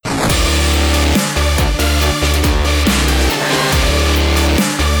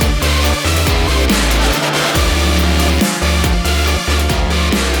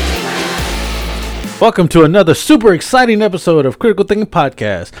Welcome to another super exciting episode of Critical Thinking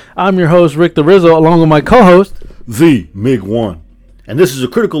Podcast. I'm your host, Rick the Rizzo, along with my co-host, The MiG1. And this is a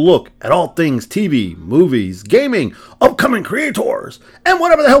critical look at all things TV, movies, gaming, upcoming creators, and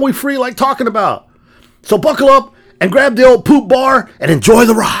whatever the hell we free like talking about. So buckle up and grab the old poop bar and enjoy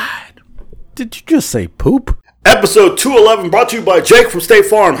the ride. Did you just say poop? Episode 211 brought to you by Jake from State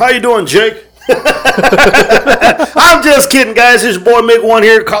Farm. How you doing, Jake? I'm just kidding, guys. It's your boy MiG1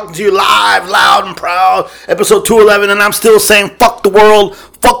 here, talking to you live, loud and proud. Episode 211, and I'm still saying fuck the world,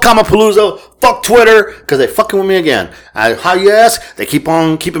 fuck Kamapalooza, fuck Twitter, because they fucking with me again. How you ask? They keep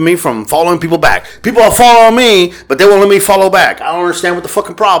on keeping me from following people back. People are following me, but they won't let me follow back. I don't understand what the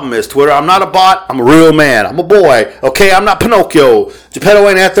fucking problem is, Twitter. I'm not a bot. I'm a real man. I'm a boy. Okay, I'm not Pinocchio. Geppetto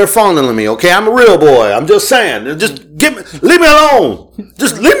ain't out there fondling me. Okay, I'm a real boy. I'm just saying. Just leave me alone.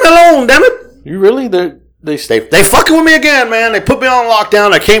 Just leave me alone, damn it. You really? They fucking with me again, man. They put me on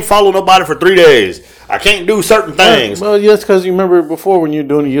lockdown. I can't follow nobody for 3 days. I can't do certain things. Well, yes, because you remember before when you were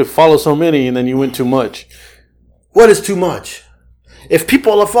doing it, you follow so many and then you went too much. What is too much? If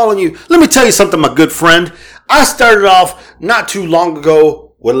people are following you, let me tell you something, my good friend. I started off not too long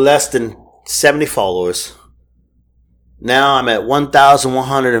ago with less than 70 followers. Now I'm at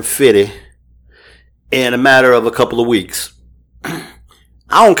 1,150 in a matter of a couple of weeks. I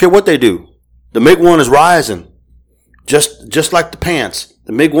don't care what they do. The MiG-1 is rising. Just like the pants.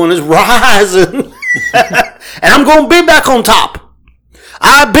 The MiG-1 is rising. And I'm going to be back on top.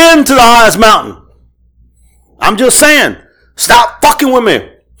 I've been to the highest mountain. I'm just saying. Stop fucking with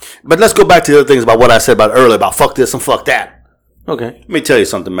me. But let's go back to the other things about what I said about earlier about fuck this and fuck that. Okay. Let me tell you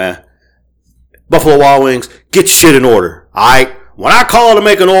something, man. Buffalo Wild Wings, get your shit in order. All right? When I call to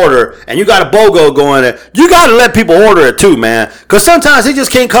make an order and you got a BOGO going there, you got to let people order it too, man. Because sometimes they just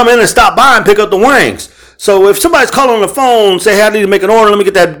can't come in and stop by and pick up the wings. So if somebody's calling on the phone, say, hey, I need to make an order, let me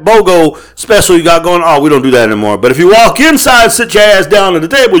get that BOGO special you got going. Oh, we don't do that anymore. But if you walk inside, sit your ass down at the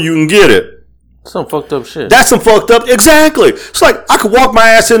table, you can get it. Some fucked up shit. That's some fucked up. Exactly. It's like I could walk my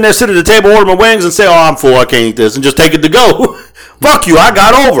ass in there, sit at the table, order my wings, and say, oh, I'm full, I can't eat this, and just take it to go. Fuck you, I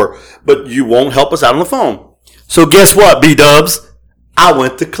got over. But you won't help us out on the phone. So guess what, B-dubs? I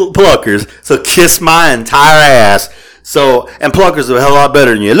went to Pluckers, so kiss my entire ass. So, and Pluckers are a hell of a lot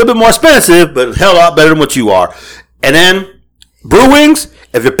better than you. A little bit more expensive, but a hell of a lot better than what you are. And then, Brew Wings,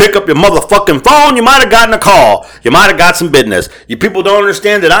 if you pick up your motherfucking phone, you might have gotten a call. You might have got some business. You people don't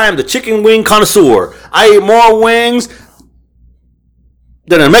understand that I am the chicken wing connoisseur. I eat more wings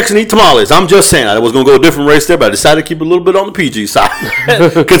than a Mexican eat tamales. I'm just saying. I was going to go a different race there, but I decided to keep it a little bit on the PG side.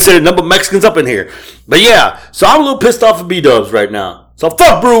 Considering the number of Mexicans up in here. But yeah, so I'm a little pissed off at B-dubs right now. So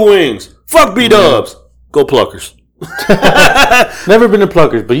fuck Brew Wings. Fuck B-dubs. Go Pluckers. Never been to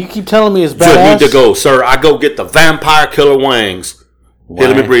Pluckers, but you keep telling me it's badass. You need to go, sir. I go get the vampire killer wings. Here,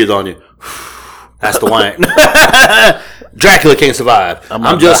 let me breathe on you. That's the wang. Dracula can't survive.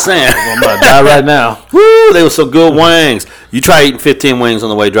 I'm just saying. I'm about to die right now. Woo, they were so good wings. You try eating 15 wings on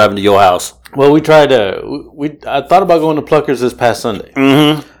the way driving to your house. Well, we tried to. I thought about going to Pluckers this past Sunday.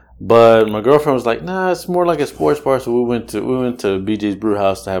 Mm-hmm. But my girlfriend was like, nah, it's more like a sports bar. So we went to BJ's Brew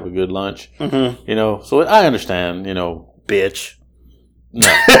House to have a good lunch. Mm-hmm. You know, so I understand, you know. Bitch. No.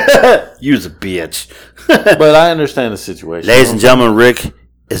 You's a bitch. But I understand the situation. Ladies and gentlemen, Rick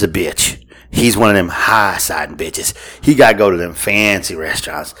is a bitch. He's one of them high-siding bitches. He got to go to them fancy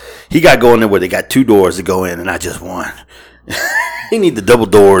restaurants. He got to go in there where they got 2 doors to go in and not just one. He need the double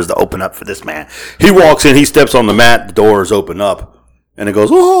doors to open up for this man. He walks in, he steps on the mat, the doors open up. And it goes,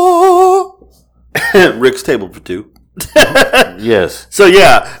 oh, Rick's table for 2. Yes. So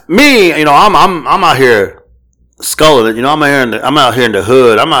yeah, me, you know, I'm out here sculling it. You know, I'm out here in the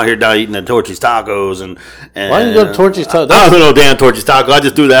hood. I'm out here down eating the Torchy's tacos and why don't you go to Torchy's tacos? I don't know damn Torchy's tacos. I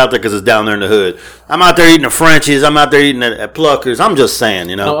just threw that out there because it's down there in the hood. I'm out there eating the Frenchies. I'm out there eating at Pluckers. I'm just saying,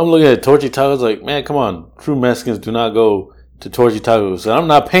 you know. I'm looking at Torchy tacos like, man, come on. True Mexicans do not go to Torchy tacos. And I'm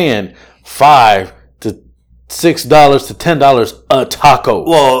not paying $5 to $6 to $10 a taco.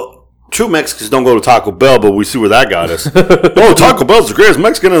 Well, true Mexicans don't go to Taco Bell, but we see where that got us. Oh, Taco Bell's the greatest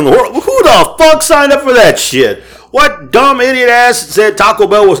Mexican in the world. Who the fuck signed up for that shit? What dumb idiot ass said Taco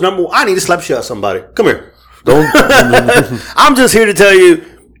Bell was number 1? I need to slap shit out somebody. Come here. Don't. I'm just here to tell you,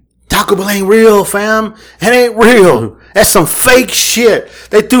 Taco Bell ain't real, fam. It ain't real. That's some fake shit.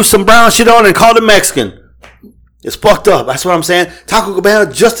 They threw some brown shit on and called it Mexican. It's fucked up. That's what I'm saying. Taco Bell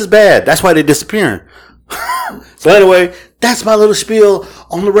just as bad. That's why they're disappearing. So anyway, that's my little spiel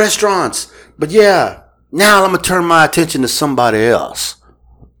on the restaurants. But yeah, now I'm going to turn my attention to somebody else.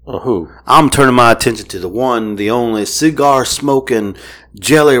 Who? I'm turning my attention to the one, the only, cigar smoking,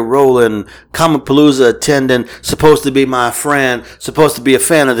 jelly rolling, Comicpalooza attending, supposed to be my friend, supposed to be a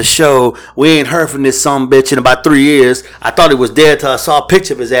fan of the show. We ain't heard from this sumbitch in about 3 years. I thought he was dead till I saw a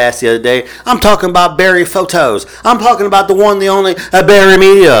picture of his ass the other day. I'm talking about Barry Photos. I'm talking about the one, the only, Barry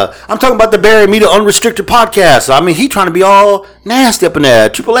Media. I'm talking about the Barry Media Unrestricted Podcast. I mean, he trying to be all nasty up in there.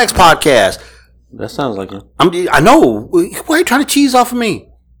 Triple X Podcast. That sounds like him. I know. Why are you trying to cheese off of me?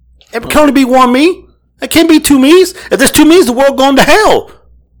 It can only be one me. It can't be two me's. If there's two me's, the world going to hell.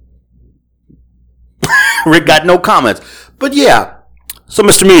 Rick got no comments. But yeah. So,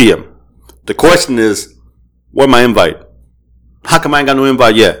 Mr. Medium, the question is, where's my invite? How come I ain't got no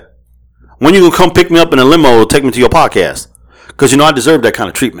invite yet? When you going to come pick me up in a limo and take me to your podcast? Because, I deserve that kind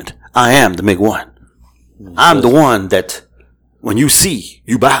of treatment. I am the big one. I'm the one that, when you see,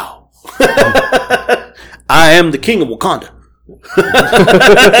 you bow. I am the king of Wakanda.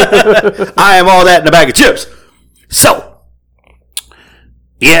 I am all that in a bag of chips. So,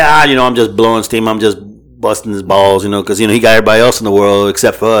 yeah, I'm just blowing steam. I'm just busting his balls, because, he got everybody else in the world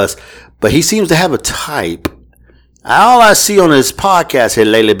except for us. But he seems to have a type. All I see on his podcast here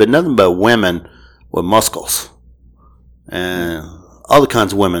lately, but nothing but women with muscles. And other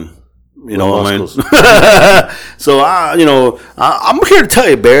kinds of women. You know what I mean? So, I'm here to tell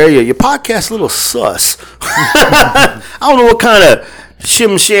you, Barry, your podcast's a little sus. I don't know what kind of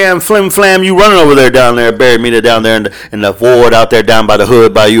shim sham flim flam you running over there down there, Barry Meter down there in the ward out there down by the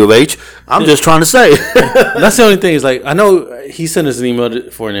hood by U of H. I'm just trying to say. That's the only thing is I know he sent us an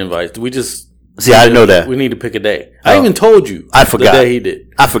email for an invite. We just... See, I didn't know that. We need to pick a day. I even told you. I forgot. The day he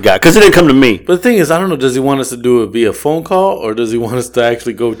did. I forgot because it didn't come to me. But the thing is, I don't know. Does he want us to do it via phone call or does he want us to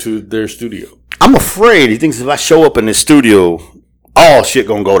actually go to their studio? I'm afraid he thinks if I show up in his studio, all shit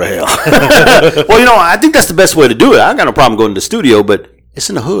gonna go to hell. Well, I think that's the best way to do it. I ain't got no problem going to the studio, but it's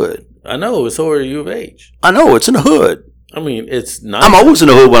in the hood. I know. It's over at U of H. I know. It's in the hood. I mean, it's nice. I'm always in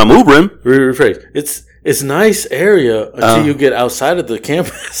the hood when I'm Ubering. Rephrase. It's nice area until you get outside of the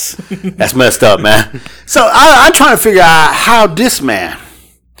campus. That's messed up, man. So I'm trying to figure out how this man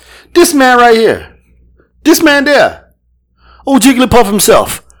right here, this man there, old Jigglypuff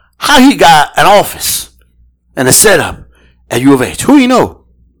himself, how he got an office and a setup at U of H. Who you know?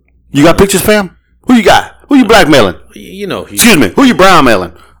 You got pictures, fam? Who you got? Who you blackmailing? Excuse me. Who you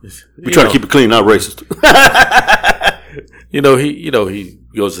brownmailing? We trying to keep it clean, not racist. He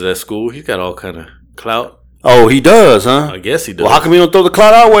goes to that school. He's got all kind of clout. Oh, he does, huh? I guess he does. Well, how come he don't throw the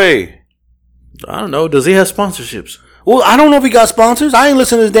clout our way? I don't know. Does he have sponsorships? Well, I don't know if he got sponsors. I ain't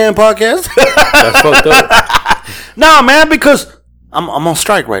listening to his damn podcast. That's fucked up. Nah, man, because I'm on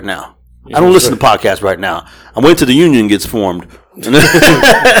strike right now. I don't listen to podcasts right now. I'm waiting till the union gets formed. No,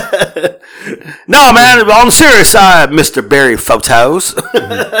 man, on the serious side, Mr. Barry Photos.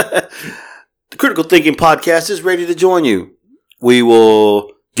 The Critical Thinking Podcast is ready to join you. We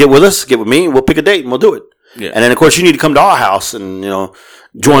will get with us, get with me, and we'll pick a date and we'll do it. Yeah. And then, of course, you need to come to our house and,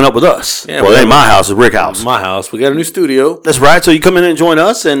 join up with us. Yeah, well, it ain't my house, it's Rick's house. My house. We got a new studio. That's right. So you come in and join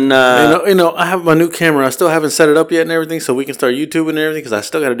us. And I have my new camera. I still haven't set it up yet and everything, so we can start YouTubing and everything because I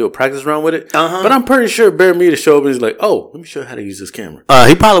still got to do a practice run with it. But I'm pretty sure Bear me to show up and he's like, oh, let me show you how to use this camera.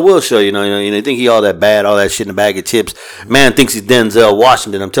 He probably will show you. You think he all that bad, all that shit in a bag of chips. Man thinks he's Denzel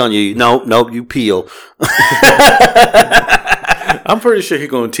Washington. I'm telling you, no, you peel. I'm pretty sure he's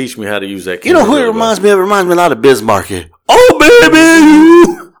going to teach me how to use that camera. You know who it reminds me of? It reminds me a lot of Bismarck. Oh,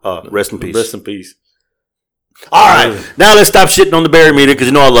 baby. Rest in peace. Rest in peace. All right. Now let's stop shitting on the Barry Meter because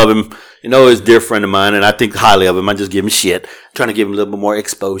I love him. He's a dear friend of mine and I think highly of him. I just give him shit. I'm trying to give him a little bit more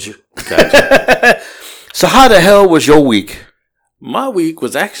exposure. Gotcha. So how the hell was your week? My week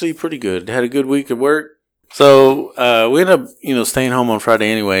was actually pretty good. Had a good week at work. So we ended up, staying home on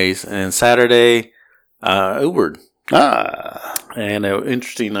Friday anyways. And Saturday, Ubered. And an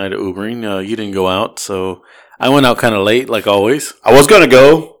interesting night of Ubering. You didn't go out, so I went out kind of late, like always. I was going to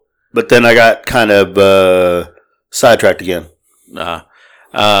go, but then I got kind of sidetracked again.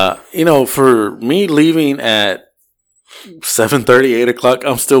 For me leaving at 7:30, 8 o'clock,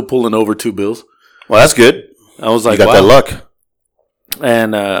 I'm still pulling over 2 bills. Well, that's good. I was like, you got that luck.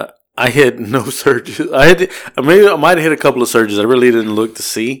 And I hit no surges. I might have hit a couple of surges. I really didn't look to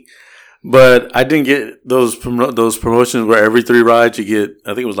see. But I didn't get those promotions where every 3 rides you get,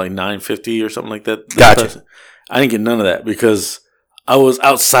 I think it was like $9.50 or something like that. Gotcha. I didn't get none of that because I was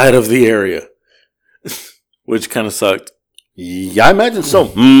outside of the area, which kind of sucked. Yeah, I imagine so.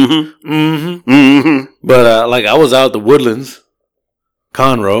 But I was out the Woodlands,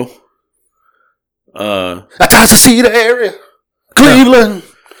 Conroe. I tried to see the area. Cleveland.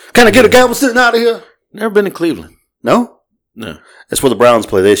 Can I get a Galveston out of here? Never been to Cleveland. No? No. That's where the Browns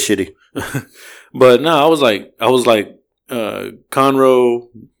play. They're shitty. But no, I was like Conroe,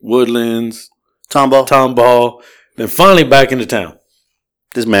 Woodlands, Tomball, then finally back into town.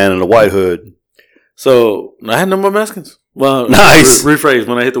 This man in a white hood. So I had no more Mexicans. Well, nice. Rephrase.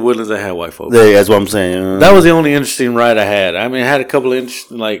 When I hit the Woodlands, I had white folks. That's what I'm saying. That was the only interesting ride I had. I mean, I had a couple of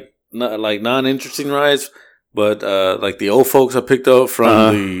interesting, like non-interesting rides, but like the old folks I picked up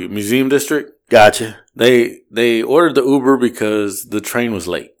from the museum district. Gotcha. They ordered the Uber because the train was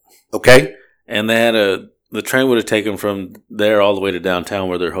late. Okay. And they had the train would have taken from there all the way to downtown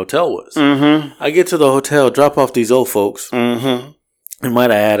where their hotel was. Mm-hmm. I get to the hotel, drop off these old folks. Mm-hmm. And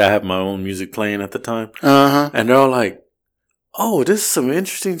might I add, I have my own music playing at the time. Uh-huh. And they're all like, oh, this is some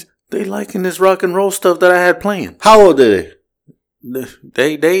interesting, they liking this rock and roll stuff that I had playing. How old are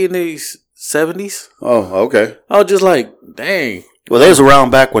they? They in these 70s. Oh, okay. I was just like, dang. Well, they was around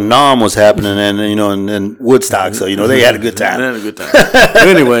back when Nam was happening and Woodstock. So, they had a good time. They had a good time.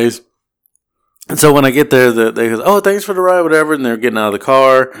 Anyways. And so when I get there, they go, oh, thanks for the ride, whatever. And they're getting out of the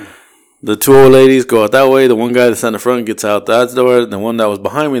car. The two old ladies go out that way. The one guy that's in the front gets out that door. The one that was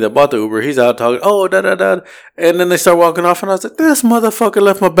behind me that bought the Uber, he's out talking, oh, da-da-da. And then they start walking off. And I was like, this motherfucker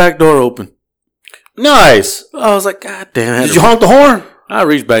left my back door open. Nice. I was like, God damn it. Did you honk the horn? I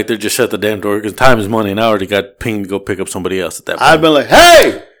reached back there, just shut the damn door because time is money. And I already got pinged to go pick up somebody else at that point. I'd been like,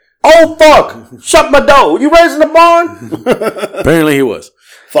 hey, oh, fuck. Shut my door. You raising the barn? Apparently he was.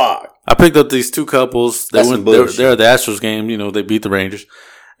 Fuck. I picked up these two couples. They're at the Astros game. They beat the Rangers.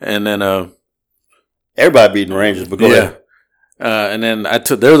 And then everybody beating the Rangers, but go ahead. And then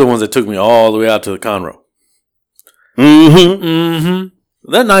they're the ones that took me all the way out to the Conroe. Mm-hmm.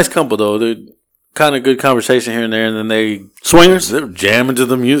 Mm-hmm. They're a nice couple though. They're kind of good conversation here and there, and then they were jamming to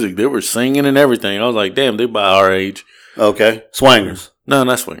the music. They were singing and everything. I was like, damn, they by our age. Okay. Swangers. No,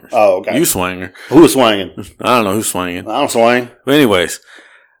 not swingers. Oh, okay. You swanger. Who was swanging? I don't know who's swanging. I don't swang. But anyways,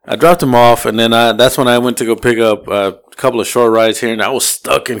 I dropped them off, and then that's when I went to go pick up a couple of short rides here, and I was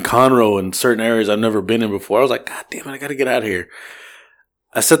stuck in Conroe in certain areas I've never been in before. I was like, God damn it, I got to get out of here.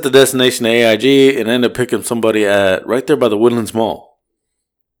 I set the destination to AIG and ended up picking somebody right there by the Woodlands Mall.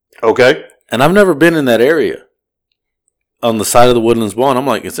 Okay. And I've never been in that area on the side of the Woodlands Mall. And I'm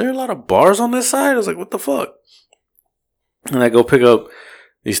like, is there a lot of bars on this side? I was like, what the fuck? And I go pick up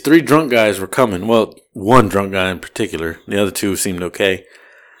these three drunk guys were coming. Well, one drunk guy in particular. The other two seemed okay.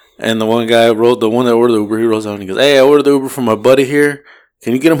 And the one guy the one that ordered the Uber, he rolls out and he goes, hey, I ordered the Uber from my buddy here.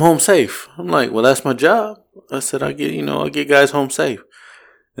 Can you get him home safe? I'm like, well, that's my job. I said, I'll get guys home safe.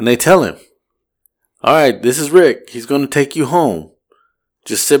 And they tell him, all right, this is Rick. He's going to take you home.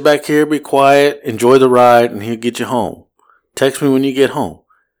 Just sit back here, be quiet, enjoy the ride, and he'll get you home. Text me when you get home.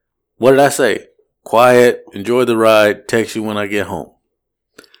 What did I say? Quiet, enjoy the ride, text you when I get home.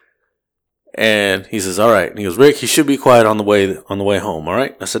 And he says, all right. And he goes, Rick, he should be quiet on the way home, all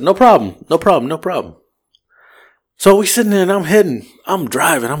right? I said, no problem. So we sitting there and I'm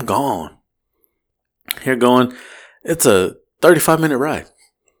driving, I'm gone. Here going, it's a 35-minute ride.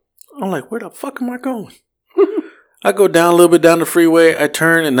 I'm like, where the fuck am I going? I go down a little bit down the freeway, I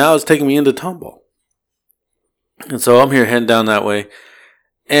turn, and now it's taking me into Tomball. And so I'm here heading down that way.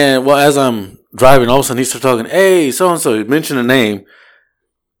 And well, as I'm driving, all of a sudden he starts talking, hey, so-and-so, he mentioned a name.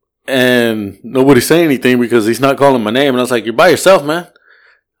 And nobody's saying anything because he's not calling my name. And I was like, you're by yourself, man.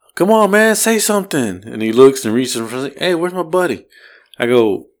 Come on, man, say something. And he looks and reaches and like, hey, where's my buddy? I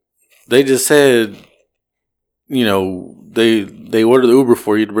go, they just said, they ordered the Uber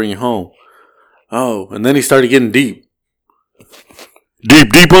for you to bring you home. Oh, and then he started getting deep.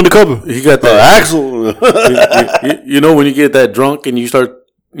 Deep undercover. He got that Axel. When you get that drunk and you start,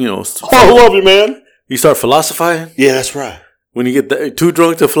 I love you, man. You start philosophizing. Yeah, that's right. When you get too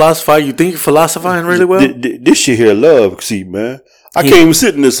drunk to philosophize, you think you're philosophizing really well. This shit here, love. See, man, I can't even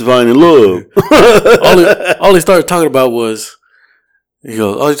sit in this finding love. all he started talking about was,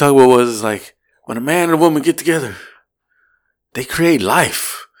 is like when a man and a woman get together, they create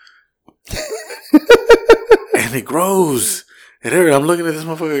life. And it grows. And I'm looking at this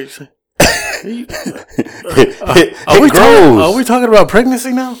motherfucker. Are we talking about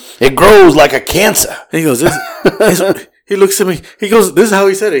pregnancy now? It grows like a cancer. And he goes, he looks at me. He goes, this is how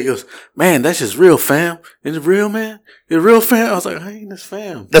he said it. He goes, man, that's just real, fam. Is it real, man? Is it real, fam? I was like, I ain't this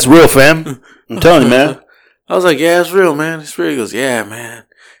fam. That's real, fam. I'm telling you, man. I was like, yeah, it's real, man. It's real. He goes, yeah, man.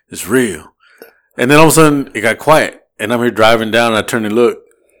 It's real. And then all of a sudden, it got quiet. And I'm here driving down, and I turn and look.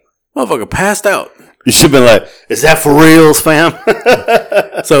 Motherfucker passed out. You should have been like, is that for reals, fam?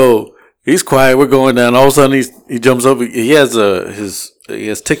 So he's quiet. We're going down. All of a sudden, he jumps up. He has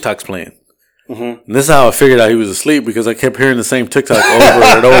TikToks playing. Mm-hmm. And this is how I figured out he was asleep because I kept hearing the same TikTok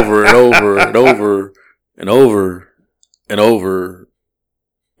over and over and over and over and over and over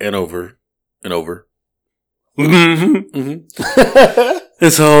and over and over. And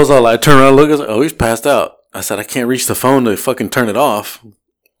so I was all like, I turned around and looked, I was like, oh, he's passed out. I said, I can't reach the phone to fucking turn it off.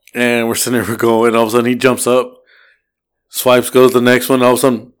 And we're sitting there, we're going, and all of a sudden he jumps up, swipes, goes to the next one, all of a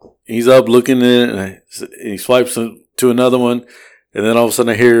sudden he's up looking in, and he swipes to another one, and then all of a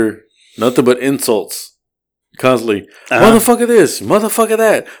sudden I hear nothing but insults constantly. Motherfucker this, motherfucker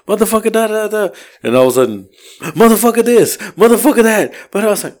that, motherfucker da da da. And all of a sudden, motherfucker this, motherfucker that. But I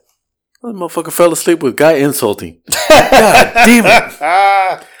was like, that motherfucker fell asleep with guy insulting. God damn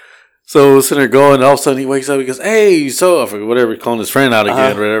it. So we're sitting there going, and all of a sudden he wakes up, he goes, hey, so, I forget, whatever, calling his friend out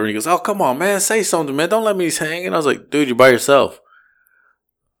again, or whatever. He goes, oh, come on, man, say something, man. Don't let me hang. And I was like, dude, you're by yourself.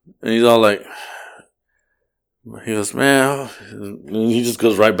 And he's all like, he goes, man, and he just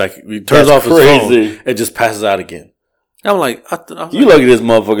goes right back. He turns off his phone and just passes out again. I'm like, you lucky this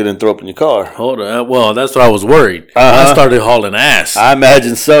motherfucker didn't throw up in your car. Hold on. Well, that's what I was worried. I started hauling ass. I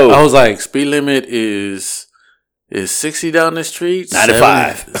imagine so. I was like, speed limit is 60 down the street.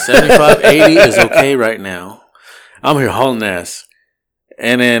 95. 75, 80 is okay right now. I'm here hauling ass.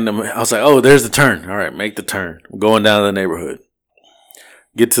 And then I was like, oh, there's the turn. All right, make the turn. I'm going down to the neighborhood.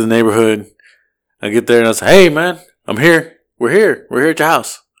 Get to the neighborhood. I get there and I say, hey, man, I'm here. We're here. We're here at your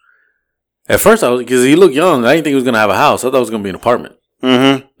house. At first, because he looked young, I didn't think he was going to have a house. I thought it was going to be an apartment.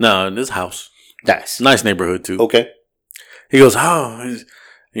 Mm-hmm. No, in this house. Nice neighborhood, too. Okay. He goes, oh,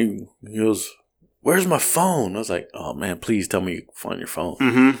 he goes, where's my phone? I was like, oh, man, please tell me you find your phone.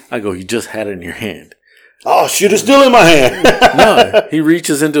 Mm-hmm. I go, you just had it in your hand. Oh, shit, it's still in my hand. No, he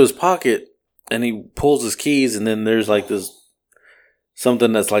reaches into his pocket and he pulls his keys, and then there's like this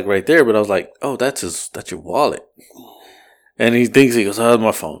something that's like right there. But I was like, oh, that's your wallet. And he thinks, he goes, oh, that's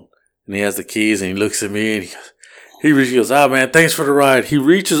my phone. And he has the keys, and he looks at me, and he goes, oh, man, thanks for the ride. He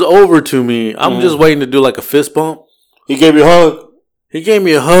reaches over to me. I'm just waiting to do like a fist bump. He gave you a hug? He gave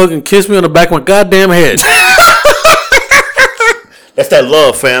me a hug and kissed me on the back of my goddamn head. That's that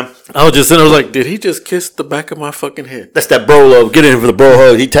love, fam. I was just sitting there, I was like, did he just kiss the back of my fucking head? That's that bro love. Get in for the bro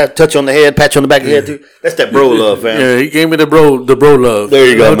hug. He touch on the head, pat you on the back of the head, too. That's that bro love, fam. Yeah, he gave me the bro love. There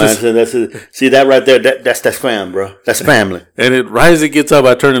you go, man. So that's it. See that right there? That's fam, bro. That's family. And right as he gets up,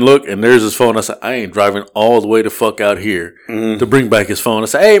 I turn and look, and there's his phone. I said, I ain't driving all the way the fuck out here to bring back his phone. I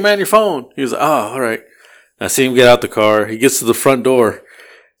said, hey, man, your phone. He was like, oh, all right. I see him get out the car. He gets to the front door,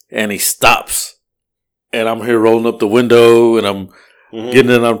 and he stops. And I'm here rolling up the window, and I'm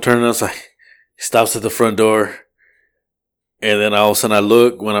getting in, I'm turning. I was like, he stops at the front door. And then all of a sudden I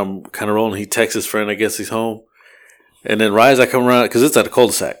look, when I'm kind of rolling, he texts his friend, I guess he's home. And then right as I come around, because it's at a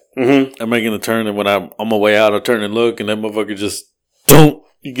cul-de-sac. I'm making the turn, and when I'm on my way out, I turn and look, and that motherfucker just, don't.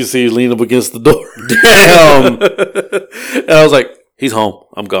 You can see he's leaning up against the door. Damn. And I was like, he's home.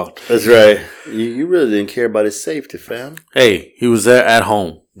 I'm gone. That's right. You really didn't care about his safety, fam. Hey, he was there at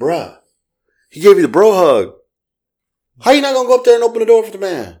home. Bruh. He gave you the bro hug. How you not going to go up there and open the door for the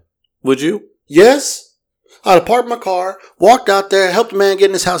man? Would you? Yes. I'd parked my car, walked out there, helped the man get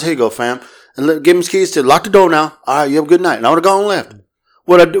in his house. Here you go, fam. And give him his keys to lock the door now. All right, you have a good night. And I would have gone and left.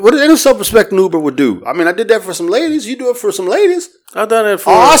 What any self-respecting Uber would do. I mean, I did that for some ladies. You do it for some ladies. I've done it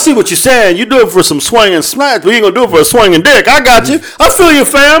for... Oh, I see what you're saying. You do it for some swinging smash, but you ain't going to do it for a swinging dick. I got you. I feel you,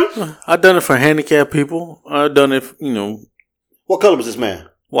 fam. I've done it for handicapped people. I've done it, What color was this man?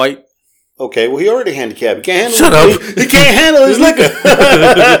 White. Okay, well, he already handicapped. He can't handle Shut up. He can't handle his liquor.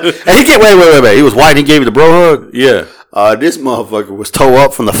 And he can't, wait. He was white and he gave you the bro hug? Yeah. This motherfucker was toe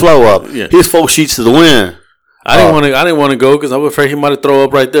up from the flow up. Yeah. His 4 sheets to the wind. I didn't want to go because I was afraid he might have throw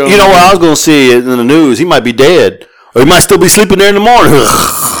up right there. You know what? I was going to see it in the news. He might be dead. Or he might still be sleeping there in the morning.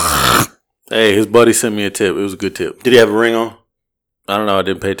 Hey, his buddy sent me a tip. It was a good tip. Did he have a ring on? I don't know. I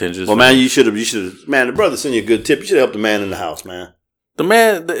didn't pay attention. Well, man, you should have. Man, the brother sent you a good tip. You should have helped the man in the house, man. The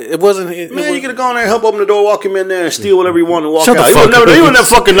man, it wasn't... Man, you could have gone there and help open the door, walk him in there, and steal whatever you want and walk Shut out. The fuck up. He would never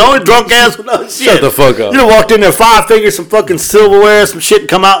fucking know. He drunk ass. No shit. Shut the fuck up. You done walked in there, 5 figures, some fucking silverware, some shit, and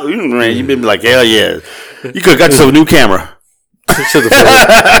come out. Man, you been like, hell yeah. You could have got yourself a new camera. Shut the fuck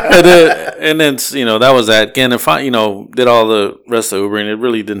up. And then, that was that. Again, if I, did all the rest of Ubering, it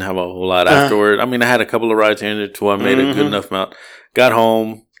really didn't have a whole lot afterward. I mean, I had a couple of rides here and there too. I made a good enough amount. Got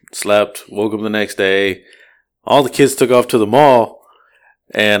home, slept, woke up the next day. All the kids took off to the mall.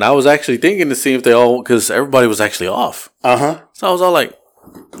 And I was actually thinking to see if they all, because everybody was actually off. So I was all like,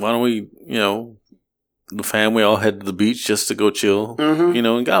 why don't we, the family all head to the beach just to go chill,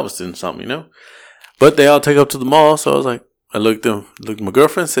 in Galveston, something, But they all take up to the mall. So I was like, I looked at my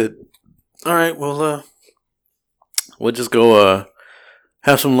girlfriend and said, all right, well, we'll just go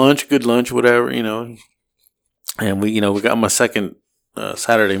have some lunch, good lunch, whatever, And we got my second,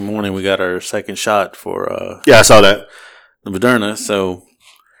 Saturday morning, we got our second shot for... yeah, I saw that. the Moderna. So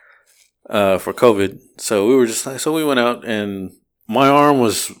for COVID, so we were just like, so we went out, and my arm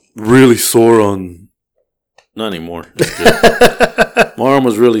was really sore on. Not anymore. My arm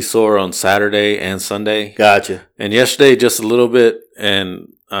was really sore on Saturday and Sunday. Gotcha. And yesterday, just a little bit. And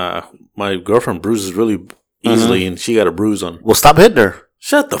my girlfriend bruises really easily, and she got a bruise on. Well, stop hitting her.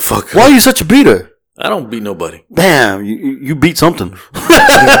 Shut the fuck up. Why are you such a beater? I don't beat nobody. Damn, you beat something.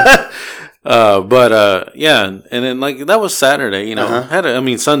 Yeah, and then like that was Saturday. You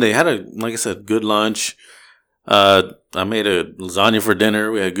know, Sunday had like I said, good lunch. I made a lasagna for dinner.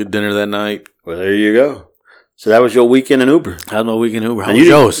 We had a good dinner that night. Well, there you go. So that was your weekend in Uber. I had my weekend in Uber. How was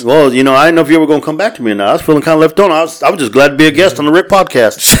yours? Well, I didn't know if you were going to come back to me or not. I was feeling kind of left on. I was just glad to be a guest on the Rick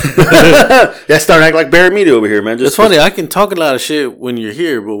podcast. That's starting to act like Barry Media over here, man. It's funny. I can talk a lot of shit when you're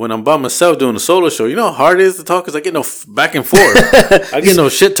here, but when I'm by myself doing a solo show, you know how hard it is to talk? Because I get no back and forth. I get no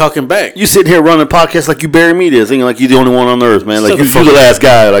shit talking back. You sitting here running a podcast like you Barry Media, thinking like you're the only one on earth, man. Like you the last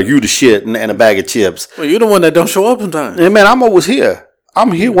guy, like you the shit and a bag of chips. Well, you're the one that don't show up sometimes. Yeah, man, I'm always here.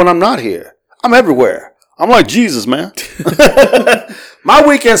 I'm here when I'm not here. I'm everywhere. I'm like Jesus, man. My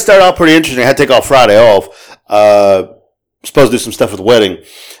weekend started off pretty interesting. I had to take off Friday off. Supposed to do some stuff at the wedding.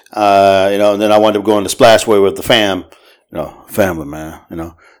 And then I wound up going to Splashway with the fam. Family, man.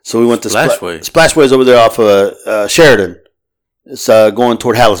 So we went to Splashway. Splashway's over there off Sheridan. It's going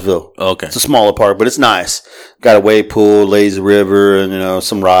toward Hallettsville. Oh, okay. It's a smaller park, but it's nice. Got a wave pool, lazy river, and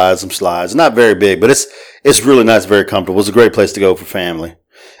some rides, some slides. Not very big, but it's really nice, very comfortable. It's a great place to go for family.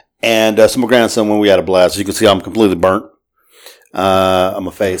 And so my grandson, when we had a blast, as you can see, I'm completely burnt on my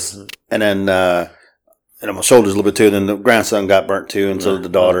face, and then on my shoulders a little bit too. And then the grandson got burnt too, and so did the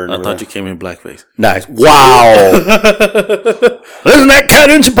daughter. And I thought you came in blackface. Nice. Wow. Isn't that cut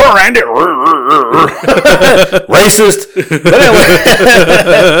inch per Randy? Racist. But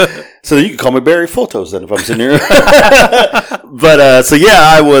anyway. So you can call me Barry Photos then if I'm sitting here. But so yeah,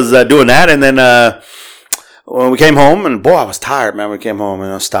 I was doing that, and then. When we came home, and boy, I was tired, man. We came home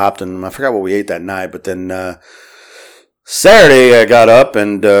and I stopped, and I forgot what we ate that night. But then Saturday, I got up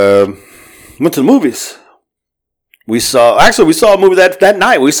and went to the movies. We saw a movie that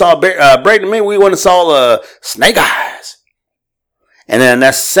night. We saw Braden and me. We went and saw Snake Eyes, and then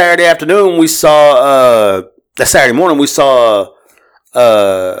that Saturday afternoon, we saw that Saturday morning we saw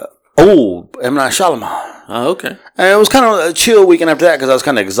old M. Night Shyamalan. Oh, okay. And it was kind of a chill weekend after that because I was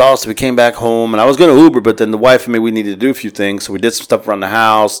kind of exhausted. We came back home, and I was going to Uber, but then the wife and me, we needed to do a few things. So we did some stuff around the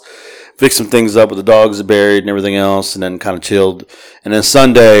house, fixed some things up with the dogs buried and everything else, and then kind of chilled. And then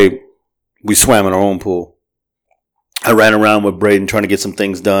Sunday, we swam in our own pool. I ran around with Braden trying to get some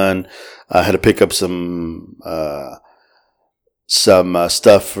things done. I had to pick up some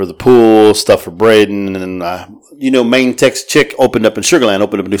stuff for the pool, stuff for Braden, and then Main Tech's chick opened up in Sugar Land,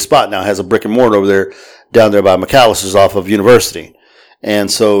 opened up a new spot now, has a brick and mortar over there, down there by McAllister's off of University.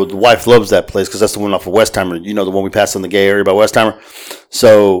 And so the wife loves that place because that's the one off of Westheimer, the one we passed in the gay area by Westheimer.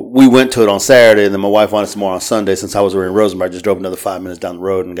 So we went to it on Saturday, and then my wife wanted some more on Sunday. Since I was over in Rosenberg, I just drove another 5 minutes down the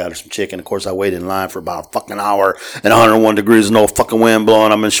road and got her some chicken. Of course, I waited in line for about a fucking hour and 101 degrees, no fucking wind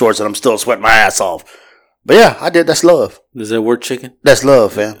blowing. I'm in shorts and I'm still sweating my ass off. But yeah, I did. That's love. Is that worth chicken? That's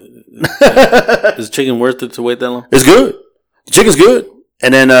love, fam. Is chicken worth it to wait that long? It's good. The chicken's good.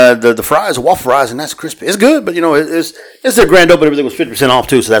 And then the fries, waffle fries, and that's crispy. It's good, but it's their grand opening. Everything was 50% off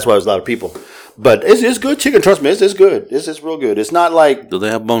too, so that's why there's a lot of people. But it's good chicken. Trust me, it's good. It's real good. It's not like. Do they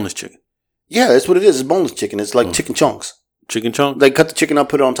have boneless chicken? Yeah, that's what it is. It's boneless chicken. It's like chicken chunks. Chicken chunks. They cut the chicken up,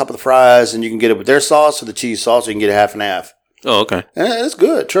 put it on top of the fries, and you can get it with their sauce or the cheese sauce. Or you can get it half and half. Oh, okay. And it's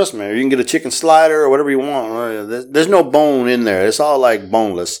good. Trust me. Or you can get a chicken slider or whatever you want. There's no bone in there. It's all like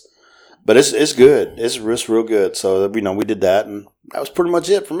boneless. But it's good. It's real good. So, we did that, and that was pretty much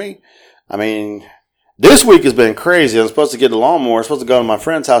it for me. I mean, this week has been crazy. I'm supposed to get a lawnmower. I'm supposed to go to my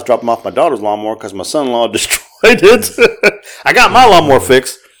friend's house, drop him off my daughter's lawnmower because my son-in-law destroyed it. I got my lawnmower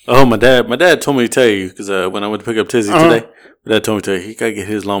fixed. Oh, my dad told me to tell you because when I went to pick up Tizzy today, my dad told me to tell you he got to get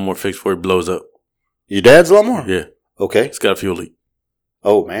his lawnmower fixed before it blows up. Your dad's lawnmower? Yeah. Okay. It's got a fuel leak.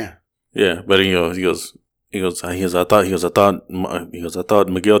 Oh, man. Yeah, but he goes, I thought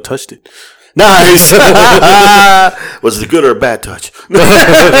Miguel touched it. Nice. Was it a good or a bad touch?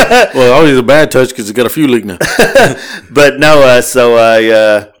 Well, always a bad touch because it got a fuel leak now. But no,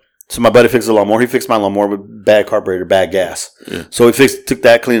 so my buddy fixed the lawnmower. He fixed my lawnmower with bad carburetor, bad gas. Yeah. So he took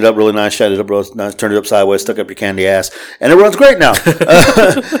that, cleaned it up really nice, shut it up real nice, turned it up sideways, stuck up your candy ass, and it runs great now.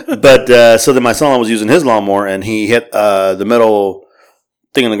 But so then my son-in-law was using his lawnmower, and he hit the metal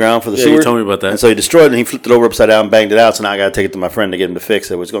thing in the ground for the sewer. You told me about that. And so he destroyed it, and he flipped it over upside down and banged it out. So now I got to take it to my friend to get him to fix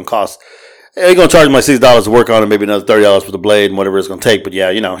it, which is going to cost. He's going to charge me like $6 to work on it, maybe another $30 for the blade and whatever it's going to take. But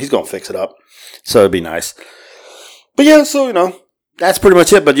yeah, he's going to fix it up. So it'd be nice. But yeah, so, that's pretty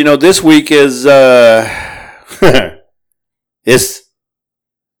much it. But, this week is, it's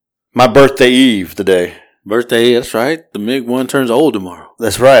my birthday eve today. Birthday, that's right. The big one turns old tomorrow.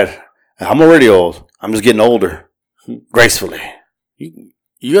 That's right. I'm already old. I'm just getting older. Gracefully.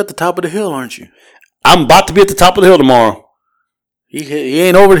 You at the top of the hill, aren't you? I'm about to be at the top of the hill tomorrow. He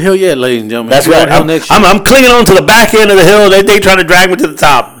ain't over the hill yet, ladies and gentlemen. That's right. I'm clinging on to the back end of the hill. They trying to drag me to the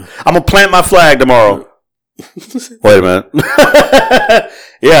top. I'm going to plant my flag tomorrow. Wait a minute.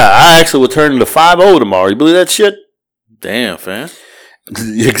 Yeah, I actually will turn into 5-0 tomorrow. You believe that shit? Damn, fam.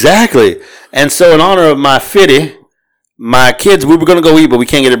 Exactly. And so in honor of my 50, my kids, we were going to go eat, but we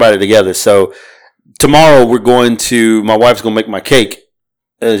can't get everybody together. So tomorrow my wife's going to make my cake.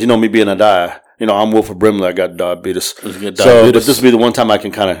 As you know, me being a diet. I'm Wilford Brimley. I got diabetes. But this will be the one time I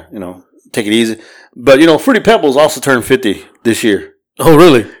can kind of, take it easy. But, Fruity Pebbles also turned 50 this year. Oh,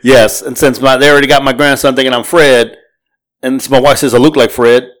 really? Yes. And since they already got my grandson thinking I'm Fred, and my wife says I look like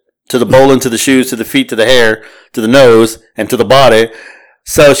Fred, to the bowling, to the shoes, to the feet, to the hair, to the nose, and to the body.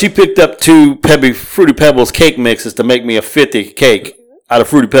 So she picked up 2 Fruity Pebbles cake mixes to make me a 50 cake out of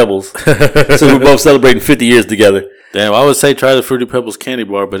Fruity Pebbles. So we're both celebrating 50 years together. Damn, I would say try the Fruity Pebbles candy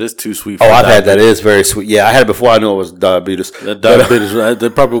bar, but it's too sweet. I've had that. It is very sweet. Yeah, I had it before I knew it was diabetes.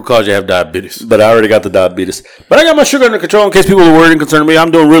 That probably will cause you to have diabetes. But I already got the diabetes. But I got my sugar under control in case people are worried and concerned me.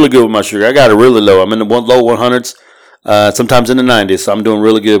 I'm doing really good with my sugar. I got it really low. I'm in the low 100s, sometimes in the 90s. So I'm doing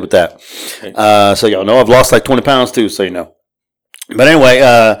really good with that. Okay. So y'all know I've lost like 20 pounds too, so you know. But anyway,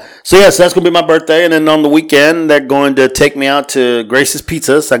 so that's going to be my birthday. And then on the weekend, they're going to take me out to Grace's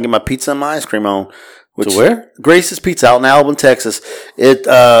Pizza so I can get my pizza and my ice cream on. To where? Grace's Pizza out in Alabama, Texas.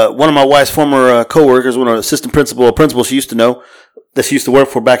 One of my wife's former co-workers, one of the assistant principal she used to know, that she used to work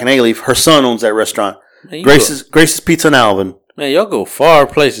for back in A-Leaf, her son owns that restaurant. Man, Grace's Pizza in Alabama. Man, y'all go far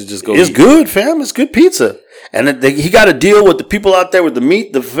places just go It's eat. Good, fam. It's good pizza. And he got a deal with the people out there with the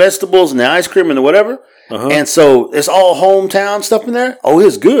meat, the vegetables, and the ice cream and the whatever. Uh-huh. And so it's all hometown stuff in there. Oh,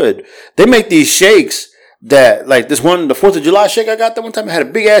 it's good. They make these shakes that, like this one, the 4th of July shake I got that one time, it had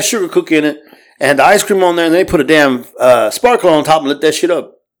a big-ass sugar cookie in it. And the ice cream on there, and they put a damn sparkler on top and lit that shit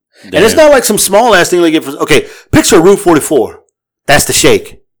up. Damn. And it's not like some small-ass thing they get for... Okay, picture Route 44. That's the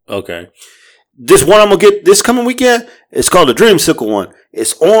shake. Okay. This one I'm going to get this coming weekend, it's called the Dreamsicle one.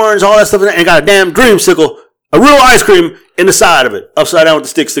 It's orange, all that stuff in there, and got a damn Dreamsicle, a real ice cream in the side of it, upside down with the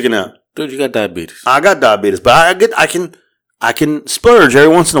stick sticking out. Dude, you got diabetes. I got diabetes, but I can splurge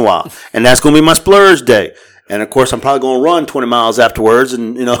every once in a while. And that's going to be my splurge day. And, of course, I'm probably going to run 20 miles afterwards,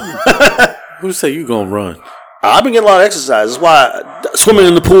 and, Who say you gonna run? I've been getting a lot of exercise. That's why swimming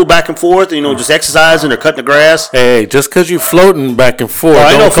in the pool back and forth, just exercising or cutting the grass. Hey, just because you're floating back and forth.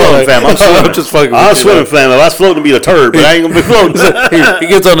 I ain't no floating, fam. I'm swimming. I'm just fucking I'm swimming, fam. If I was floating, it'd be a turd, but I ain't gonna be floating. He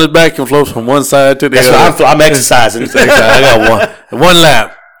gets on his back and floats from one side to the other. That's right. I'm exercising. I got one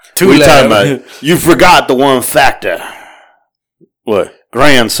lap. What are you talking about? You forgot the one factor. What?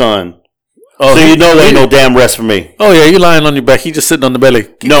 Grandson. Oh, so there ain't no damn rest for me. Oh, yeah, you lying on your back. He just sitting on the belly.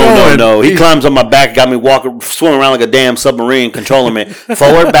 No. He climbs on my back, got me swimming around like a damn submarine, controlling me.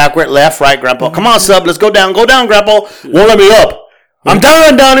 Forward, backward, left, right, Grandpa. Come on, sub, let's go down, Grandpa. Won't let me up. I'm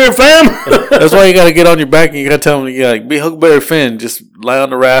dying down here, fam. That's why you got to get on your back and you got to tell him, you got to be Huckleberry Finn. Just lie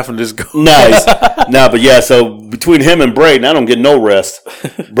on the raft and just go. Nice. No, but yeah, so between him and Braden, I don't get no rest.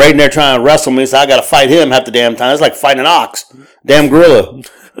 Braden there trying to wrestle me, so I got to fight him half the damn time. It's like fighting an ox. Damn gorilla.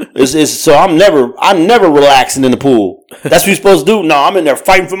 So I'm never relaxing in the pool. That's what you're supposed to do. No, I'm in there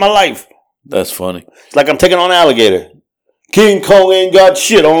fighting for my life. That's funny. It's like I'm taking on an alligator. King Kong ain't got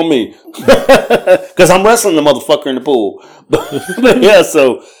shit on me. Because I'm wrestling the motherfucker in the pool.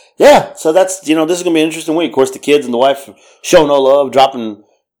 So that's, this is going to be an interesting week. Of course, the kids and the wife show no love, dropping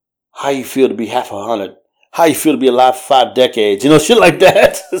how you feel to be half 100. How you feel to be alive for 5 decades. Shit like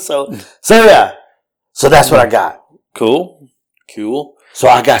that. So yeah. So that's what I got. Cool. So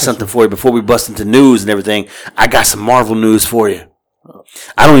I got something for you before we bust into news and everything. I got some Marvel news for you.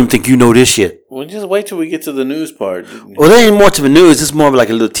 I don't even think you know this shit. Well, just wait till we get to the news part. Well, there ain't much of a news. It's more of like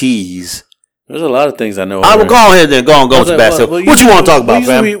a little tease. There's a lot of things I know. I will go ahead then. Go with Bass. What you want to talk about,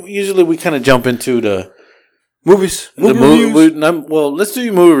 fam? Usually we kind of jump into the movies. Well, let's do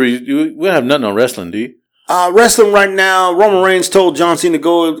your movie reviews. We don't have nothing on wrestling, do you? Wrestling right now, Roman Reigns told John Cena to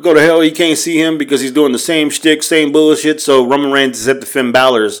go to hell. He can't see him because he's doing the same shtick, same bullshit. So Roman Reigns accepted Finn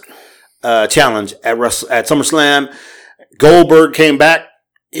Balor's challenge at SummerSlam. Goldberg came back.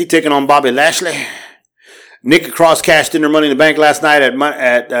 He taking on Bobby Lashley. Nikki Cross cashed in her Money in the Bank last night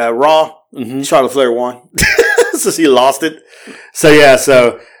at Raw. Mm-hmm. Charlotte Flair won. So she lost it.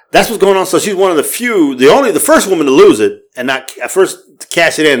 So that's what's going on. So she's one of the first woman to lose it and not at first to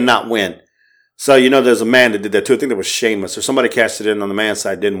cash it in and not win. So, there's a man that did that too. I think that was Sheamus or somebody cashed it in on the man's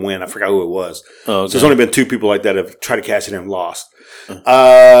side, didn't win. I forgot who it was. Oh, okay. So there's only been 2 people like that have tried to cash it in and lost.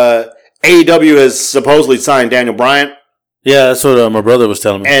 AEW has supposedly signed Daniel Bryan. Yeah, that's what my brother was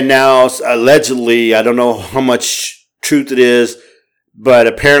telling me. And now, allegedly, I don't know how much truth it is, but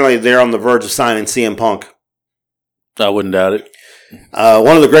apparently they're on the verge of signing CM Punk. I wouldn't doubt it.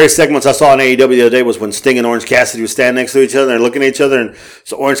 One of the greatest segments I saw on AEW the other day was when Sting and Orange Cassidy were standing next to each other and looking at each other. And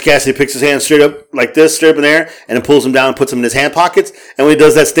so Orange Cassidy picks his hand straight up like this, straight up in the air, and then pulls him down and puts him in his hand pockets. And when he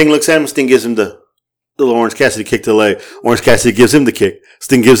does that, Sting looks at him. Sting gives him the little Orange Cassidy kick to the leg. Orange Cassidy gives him the kick.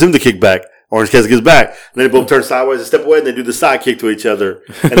 Sting gives him the kick back. Orange Cassidy gives back. And then they both turn sideways and step away, and they do the side kick to each other.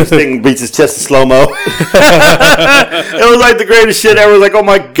 And the Sting beats his chest in slow-mo. It was like the greatest shit ever. It was like, oh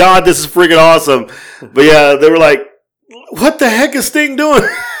my God, this is freaking awesome. But yeah, they were like, what the heck is Sting doing?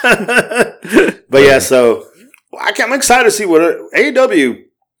 But yeah, so I'm excited to see what AEW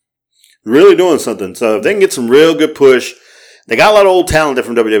really doing something. So if they can get some real good push, they got a lot of old talent there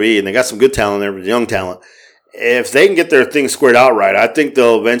from WWE, and they got some good talent there, young talent. If they can get their thing squared out right, I think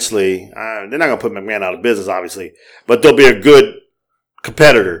they'll eventually, they're not going to put McMahon out of business, obviously, but they'll be a good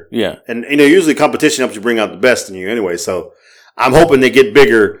competitor. Yeah. And, usually competition helps you bring out the best in you anyway. So I'm hoping they get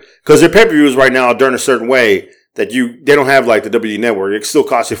bigger because their pay-per-views right now are done a certain way that they don't have like the WWE Network. It still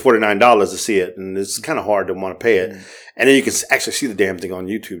costs you $49 to see it, and it's kind of hard to want to pay it. And then you can actually see the damn thing on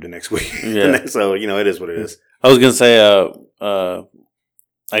YouTube the next week. Yeah. So, it is what it is. I was going to say,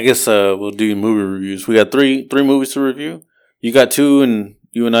 I guess we'll do movie reviews. We got three movies to review. You got 2, and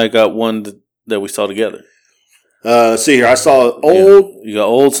you and I got one that we saw together. Let's see here. I saw old. You got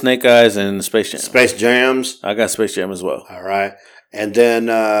old Snake Eyes and Space Jam. Space Jams. I got Space Jam as well. All right. And then,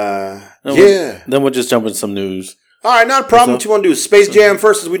 Then we'll just jump into some news. All right, not a problem. What you want to do? Space Jam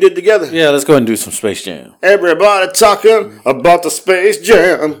first as we did together? Yeah, let's go ahead and do some Space Jam. Everybody talking about the Space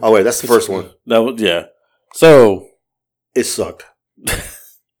Jam. Oh, wait, that's the first one. Yeah. So. It sucked.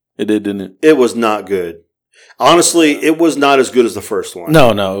 It did, didn't it? It was not good. Honestly, it was not as good as the first one.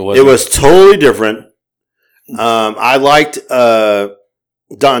 No, it wasn't. It was totally different. I liked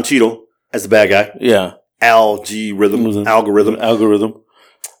Don Cheadle as the bad guy. Yeah. Algorithm.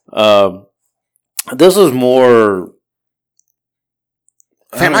 This was more.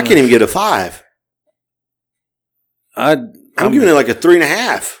 I can't even get a 5. I'm giving it like a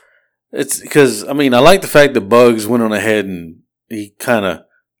 3.5. It's because I like the fact that Bugs went on ahead and he kind of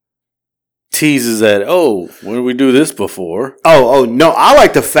teases that, when did we do this before? Oh, no. I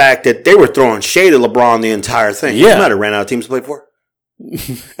like the fact that they were throwing shade at LeBron the entire thing. Yeah. He might have ran out of teams to play for.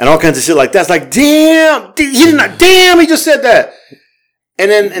 And all kinds of shit like that. It's like, damn, he just said that. And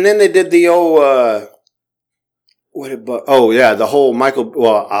then they did the the whole Michael.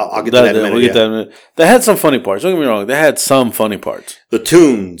 Well, I'll get to that in a minute. We'll get that in a minute. They had some funny parts. Don't get me wrong. They had some funny parts. The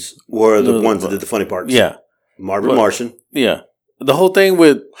tunes were the ones that did the funny parts. Yeah. Martian. Yeah. The whole thing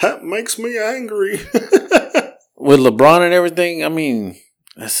with that makes me angry. with LeBron and everything.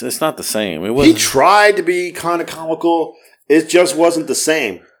 It's not the same. It wasn't. He tried to be kind of comical. It just wasn't the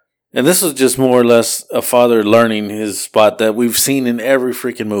same. And this was just more or less a father learning his spot that we've seen in every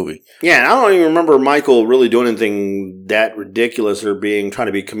freaking movie. Yeah, and I don't even remember Michael really doing anything that ridiculous or trying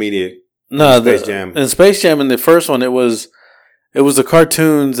to be comedic. No, Space Jam. In Space Jam, in the first one, it was the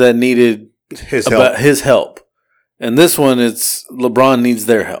cartoons that needed his help. And this one, it's LeBron needs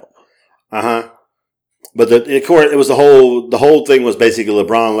their help. But it was the whole thing was basically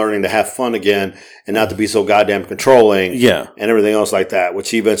LeBron learning to have fun again and not to be so goddamn controlling. Yeah. And everything else like that,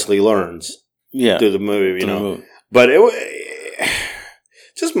 which he eventually learns. Yeah. Through the movie, But it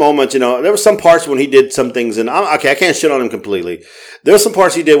just moments, there were some parts when he did some things, and I can't shit on him completely. There were some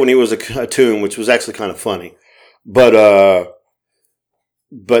parts he did when he was a cartoon, which was actually kind of funny. But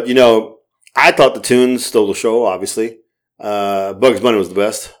I thought the tunes stole the show, obviously. Bugs Bunny was the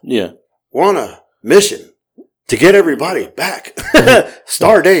best. Yeah. We're on a mission to get everybody back.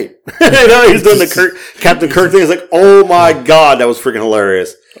 Star date. He's doing the Captain Kirk thing. It's like, oh my God, that was freaking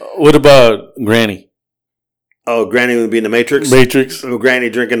hilarious. What about Granny? Oh, Granny would be in the Matrix? Oh, Granny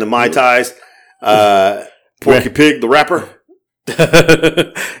drinking the Mai Tais. Porky Pig, the rapper.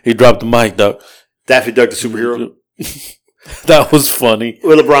 He dropped the mic, though. Daffy Duck, the superhero. That was funny.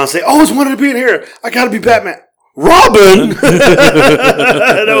 Will LeBron say, I always wanted to be in here. I got to be Batman. Robin!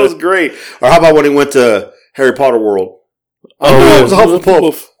 That was great. Or how about when he went to Harry Potter World? Oh, it was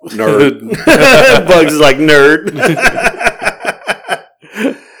Hufflepuff. Nerd. Bugs is like, nerd.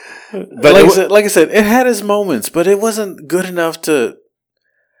 But like I said, it had its moments, but it wasn't good enough to...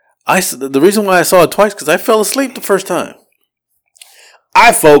 The reason why I saw it twice, because I fell asleep the first time.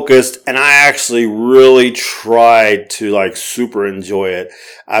 I focused, and I actually really tried to like super enjoy it.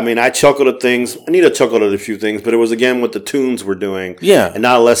 I mean, I chuckled at things. Anita chuckled at a few things, but it was again what the tunes were doing, and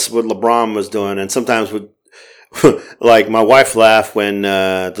not less what LeBron was doing, and sometimes with. Like my wife laughed when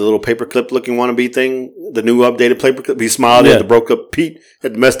the little paperclip looking wannabe thing, the new updated paperclip, he smiled at the broke up Pete,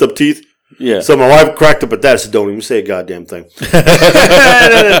 had the messed up teeth. Yeah. So my wife cracked up at that. I said, "Don't even say a goddamn thing." and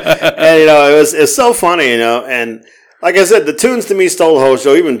it's so funny, and like I said, the tunes to me stole the whole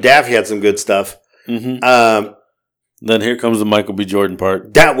show. Even Daffy had some good stuff. Mm-hmm. Then here comes the Michael B. Jordan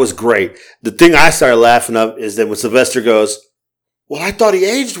part. That was great. The thing I started laughing at is that when Sylvester goes, "Well, I thought he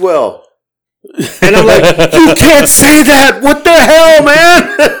aged well." And I'm like, you can't say that. What the hell, man?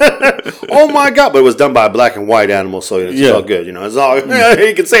 Oh my God. But it was done by a black and white animal, so it's all good. It's all,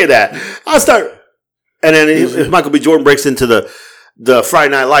 you can say that. I'll start. And then Michael B. Jordan breaks into the Friday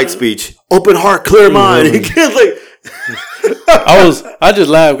Night Lights speech. Open heart, clear mind. I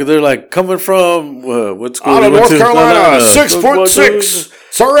just laughed because they're like, coming from, what school? Out of North Carolina, 6'6",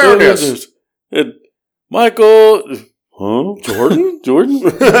 Saranis. Michael... Huh? Jordan?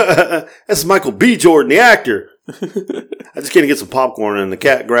 That's Michael B. Jordan, the actor. I just can't get some popcorn and the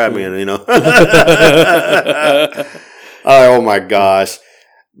cat grabbed me, and oh my gosh.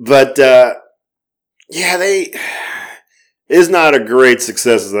 But it's not a great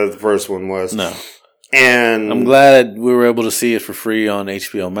success as the first one was. No. And I'm glad we were able to see it for free on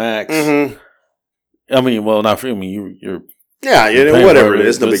HBO Max. Mm-hmm. I mean, well, not free. I mean, you're whatever it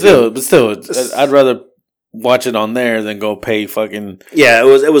is. No big deal. But still, I'd rather watch it on there than go pay fucking. Yeah,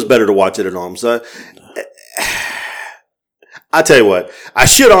 it was better to watch it at home. So I tell you what, I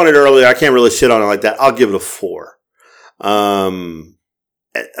shit on it earlier. I can't really shit on it like that. I'll give it a 4. I mean,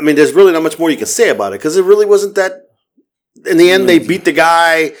 there's really not much more you can say about it because it really wasn't that. In the end, they beat the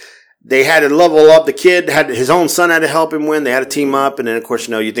guy. They had to level up. The kid his own son had to help him win. They had to team up, and then of course,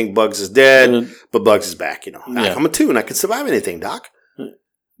 you think Bugs is dead, but Bugs is back. I'm a 2, and I can survive anything, Doc.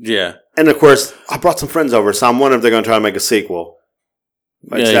 Yeah. And of course, I brought some friends over, so I'm wondering if they're going to try to make a sequel.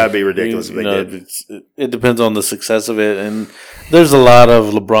 That'd be ridiculous if they did. It depends on the success of it, and there's a lot of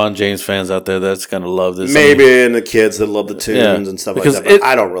LeBron James fans out there that's going to love this. Maybe, and the kids that love the tunes and stuff like that. But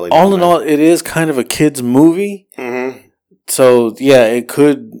I don't really know. All in all, it is kind of a kid's movie. Mm-hmm. So, yeah, it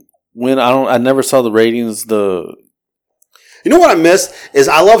could win. I never saw the ratings. You know what I missed is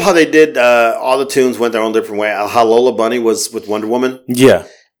I love how they did all the tunes went their own different way. How Lola Bunny was with Wonder Woman. Yeah.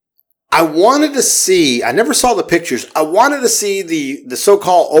 I wanted to see, I never saw the pictures. I wanted to see the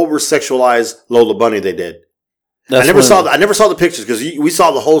so-called over-sexualized Lola Bunny they did. I never saw the pictures because we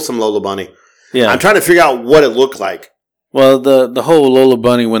saw the wholesome Lola Bunny. Yeah. I'm trying to figure out what it looked like. Well, the whole Lola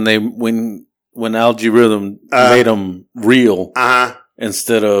Bunny when Algae Rhythm made them real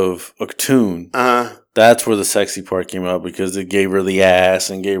instead of a cartoon, that's where the sexy part came out because it gave her the ass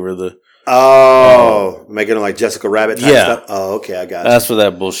and gave her the... making it like Jessica Rabbit type stuff? Oh, okay, I got it. That's where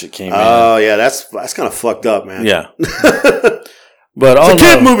that bullshit came in. Oh, yeah, that's kind of fucked up, man. Yeah. But it's a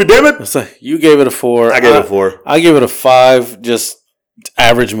kid movie, damn it! You gave it a 4. I gave it a 4. I gave it a 5, just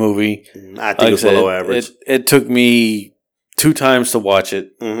average movie. I think it's below average. It took me 2 times to watch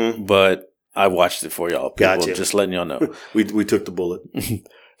it, but I watched it for y'all. People, gotcha. Just letting y'all know. we took the bullet.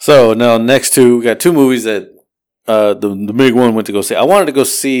 So, now, next 2, we got 2 movies that the big one went to go see. I wanted to go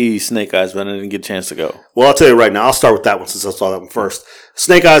see Snake Eyes, but I didn't get a chance to go. Well, I'll tell you right now. I'll start with that one since I saw that one first.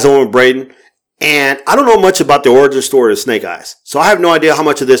 Snake Eyes, I went with Braden. And I don't know much about the origin story of Snake Eyes. So I have no idea how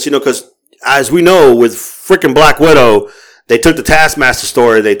much of this, because as we know with freaking Black Widow, they took the Taskmaster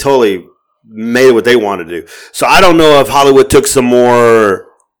story. They totally made it what they wanted to do. So I don't know if Hollywood took some more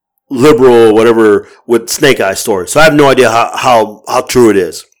liberal whatever with Snake Eyes story. So I have no idea how true it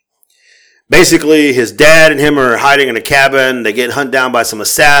is. Basically, his dad and him are hiding in a cabin. They get hunted down by some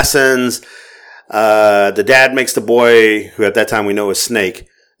assassins. The dad makes the boy, who at that time we know is Snake,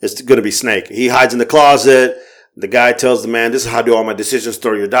 it's going to be Snake. He hides in the closet. The guy tells the man, "This is how I do all my decisions.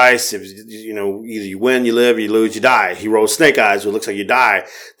 Throw your dice. If either you win, you live, you lose, you die." He rolls Snake Eyes, so it looks like you die.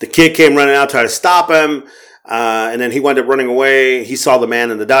 The kid came running out, tried to stop him, and then he wound up running away. He saw the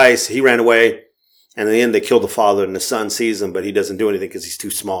man and the dice. He ran away. And in the end, they kill the father, and the son sees him, but he doesn't do anything because he's too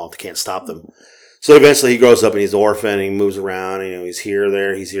small. They can't stop them. So eventually he grows up and he's an orphan, and he moves around. He's here,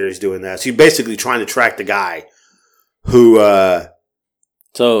 there, he's here, he's doing that. So he's basically trying to track the guy who...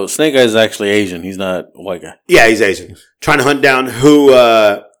 So Snake Eyes is actually Asian. He's not a white guy. Yeah, he's Asian. Trying to hunt down who...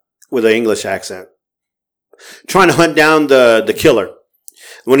 with an English accent. Trying to hunt down the killer.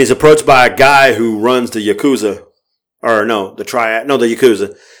 When he's approached by a guy who runs the Yakuza. Or no, the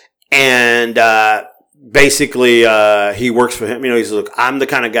Yakuza. And basically, he works for him. He says, look, I'm the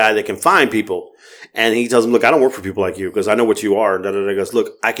kind of guy that can find people. And he tells him, look, I don't work for people like you because I know what you are. And he goes,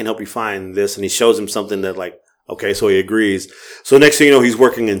 look, I can help you find this. And he shows him something that like, okay, so he agrees. So next thing you know, he's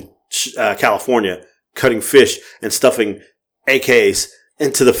working in California, cutting fish and stuffing AKs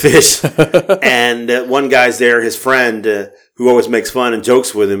into the fish. And one guy's there, his friend, who always makes fun and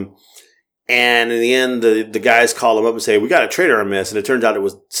jokes with him. And in the end, the guys call him up and say, we got to trade our mess. And it turns out it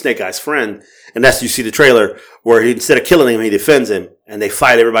was Snake Eye's friend. And that's, you see the trailer where instead of killing him, he defends him. And they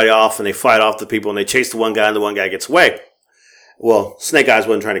fight everybody off and they fight off the people and they chase the one guy and the one guy gets away. Well, Snake Eyes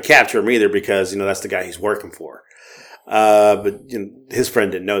wasn't trying to capture him either because, that's the guy he's working for. But his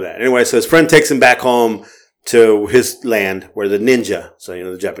friend didn't know that. Anyway, so his friend takes him back home to his land where the ninja, so,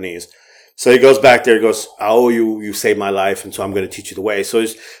 the Japanese. So he goes back there. He goes, I owe you. You saved my life, and so I'm going to teach you the way. So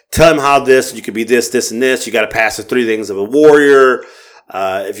he's tell him how you could be this, this, and this. You got to pass the 3 things of a warrior.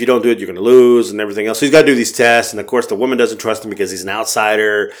 If you don't do it, you're going to lose, and everything else. So he's got to do these tests, and of course, the woman doesn't trust him because he's an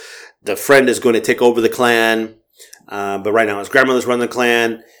outsider. The friend is going to take over the clan, but right now his grandmother's running the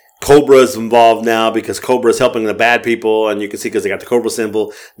clan. Cobra's involved now because Cobra's helping the bad people, and you can see because they got the Cobra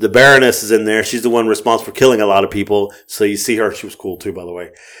symbol. The Baroness is in there. She's the one responsible for killing a lot of people. So you see her. She was cool too, by the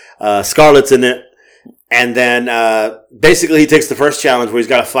way. Scarlet's in it. And then basically he takes the first challenge where he's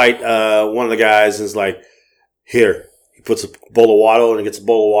got to fight one of the guys and is like, here. He puts a bowl of water and he gets a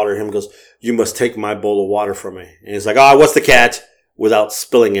bowl of water. Him goes, you must take my bowl of water from me. And he's like, what's the catch? Without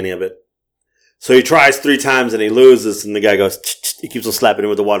spilling any of it. So he tries 3 times and he loses. And the guy goes, he keeps on slapping him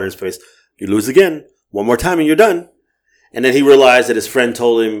with the water in his face. You lose again. One more time and you're done. And then he realized that his friend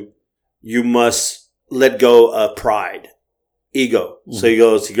told him, you must let go of pride, ego. Mm-hmm. So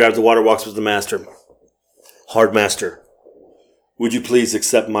he grabs the water, walks with the master. Hard master, would you please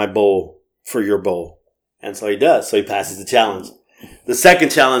accept my bowl for your bowl? And so he does. So he passes the challenge. The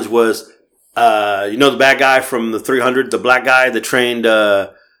second challenge was, the bad guy from the 300, the black guy that trained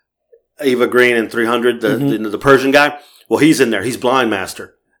Eva Green in 300, the Persian guy. Well, he's in there. He's blind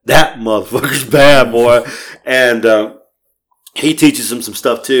master. That motherfucker's bad, boy. And he teaches him some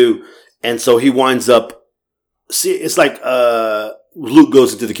stuff too. And so he winds up. See, it's like Luke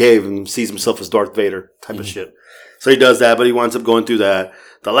goes into the cave and sees himself as Darth Vader type of shit. So he does that, but he winds up going through that.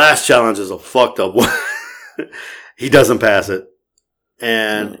 The last challenge is a fucked up one. He doesn't pass it.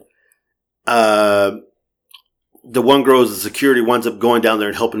 And the one girl who's the security winds up going down there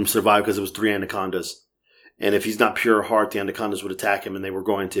and helping him survive because it was 3 anacondas. And if he's not pure heart, the anacondas would attack him, and they were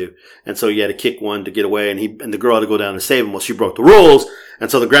going to. And so he had to kick one to get away, and the girl had to go down and save him. Well, she broke the rules,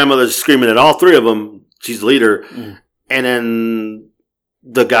 and so the grandmother's screaming at all 3 of them. She's the leader. And then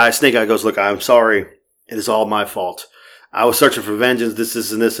the guy, Snake Eye, goes, look, I'm sorry. It is all my fault. I was searching for vengeance,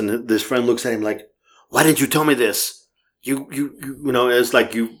 this, and this. And this friend looks at him like, why didn't you tell me this? It's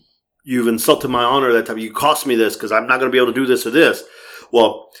like you've insulted my honor that time. You cost me this because I'm not going to be able to do this or this.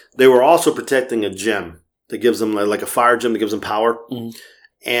 Well, they were also protecting a gem that gives them like a fire gem that gives them power.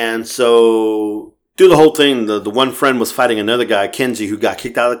 And so through the whole thing, the one friend was fighting another guy, Kenji, who got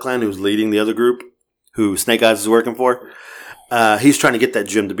kicked out of the clan, who was leading the other group, who Snake Eyes is working for. He's trying to get that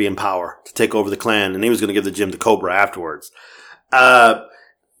gem to be in power, to take over the clan, and he was going to give the gem to Cobra afterwards.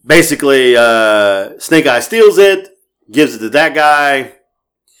 Basically, Snake Eyes steals it, gives it to that guy,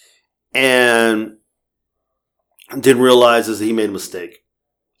 and didn't realize that he made a mistake.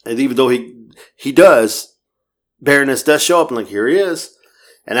 And even though he does, Baroness does show up and like, here he is.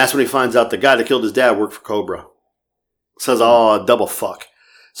 And that's when he finds out the guy that killed his dad worked for Cobra. Says, double fuck.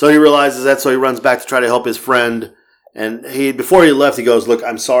 So he realizes that, so he runs back to try to help his friend. And before he left, he goes, look,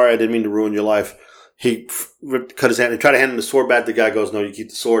 I'm sorry, I didn't mean to ruin your life. He cut his hand. He tried to hand him the sword back. The guy goes, no, you keep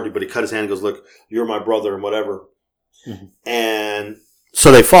the sword. But he cut his hand and goes, look, you're my brother and whatever. And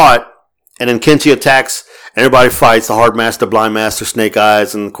so they fought. And then Kenshi attacks. Everybody fights. The Hard Master, Blind Master, Snake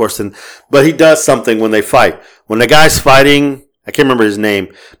Eyes. And of course, but he does something when they fight. When the guy's fighting, I can't remember his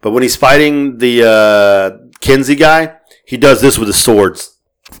name. But when he's fighting the Kenzie guy, he does this with his swords.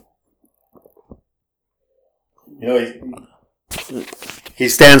 He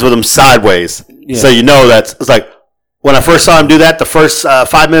stands with him sideways. Yeah. So it's like, when I first saw him do that, the first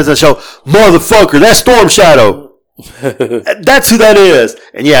 5 minutes of the show, motherfucker, that's Storm Shadow. That's who that is.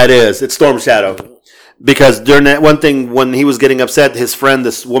 And yeah, it is. It's Storm Shadow. Because during that one thing, when he was getting upset, his friend,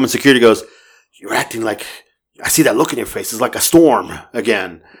 this woman security goes, you're acting like, I see that look in your face. It's like a storm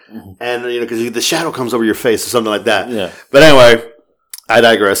again. And, because the shadow comes over your face or something like that. Yeah. But anyway, I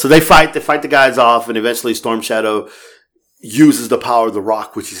digress. So they fight the guys off, and eventually Storm Shadow uses the power of the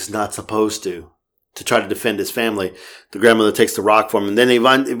rock, which he's not supposed to. to try to defend his family. The grandmother takes the rock from him, and then they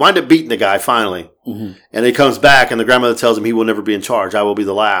wind up beating the guy finally. Mm-hmm. And he comes back, and the grandmother tells him he will never be in charge. I will be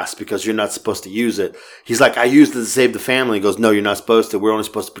the last because you're not supposed to use it. He's like, I used it to save the family. He goes, no, you're not supposed to. We're only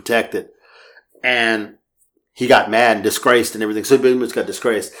supposed to protect it. And he got mad and disgraced and everything. So he pretty much got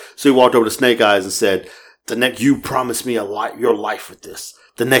disgraced. So he walked over to Snake Eyes and said, you promised me your life with this.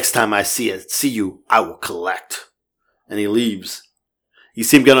 The next time I see you, I will collect. And he leaves. You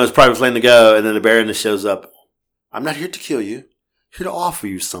see him get on his private plane to go, and then the Baroness shows up. I'm not here to kill you. I'm here to offer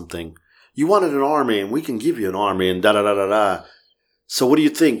you something. You wanted an army, and we can give you an army, and da-da-da-da-da. So what do you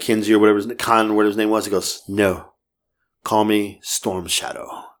think, Kinsey, or whatever his name was? He goes, no. Call me Storm Shadow.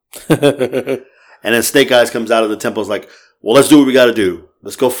 And then Snake Eyes comes out of the temple and is like, well, let's do what we got to do.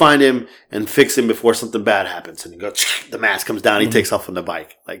 Let's go find him and fix him before something bad happens. And he goes, the mask comes down. He takes off on the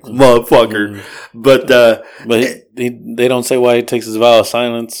bike. Like, motherfucker. But they don't say why he takes his vow of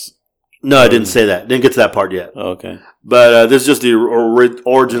silence. No, I didn't say that. Didn't get to that part yet. Oh, okay. But this is just the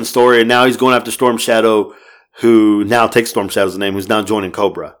origin story. And now he's going after Storm Shadow, who now takes Storm Shadow's name, who's now joining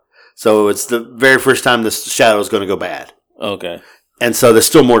Cobra. So it's the very first time this Shadow is going to go bad. Okay. And so there's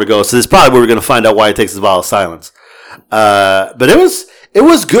still more to go. So this is probably where we're going to find out why he takes his vow of silence. But it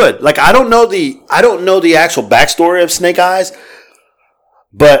was good. Like, I don't know the actual backstory of Snake Eyes,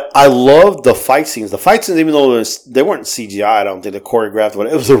 but I loved the fight scenes. The fight scenes, even though they weren't CGI, I don't think they're choreographed.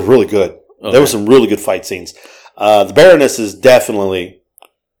 It was really good. Okay. There were some really good fight scenes. The Baroness is definitely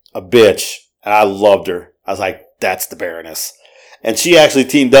a bitch, and I loved her. I was like, that's the Baroness. And she actually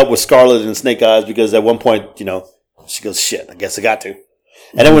teamed up with Scarlet and Snake Eyes because at one point, she goes, shit, I guess I got to.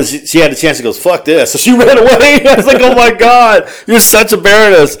 And then when she had the chance, she goes, fuck this. So she ran away. I was like, oh my God, you're such a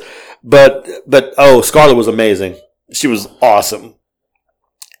Baroness. But Scarlet was amazing. She was awesome.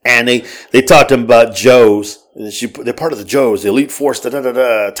 And they talked to him about Joes. And they're part of the Joes, the elite force,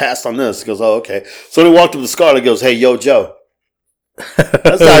 tasked on this. He goes, oh, okay. So they walked up to Scarlet and goes, hey, yo, Joe.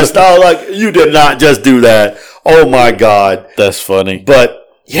 That's how I started. Like, you did not just do that. Oh my God. That's funny. But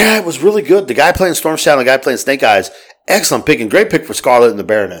yeah, it was really good. The guy playing Storm Shadow and the guy playing Snake Eyes, excellent picking. Great pick for Scarlet and the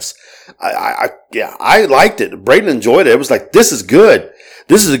Baroness. I liked it. Braden enjoyed it. It was like, this is good.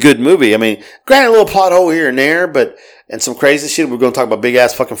 This is a good movie. I mean, granted, a little plot hole here and there, and some crazy shit. We're going to talk about big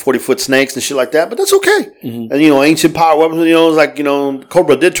ass fucking 40-foot snakes and shit like that, but that's okay. Mm-hmm. And, ancient power weapons, it's like,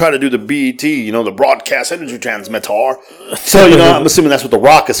 Cobra did try to do the BET, the broadcast energy transmitter. So, I'm assuming that's what the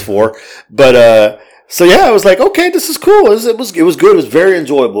rock is for. But, so yeah, I was like, okay, this is cool. It was good. It was very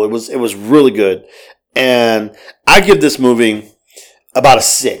enjoyable. It was really good. And I give this movie about a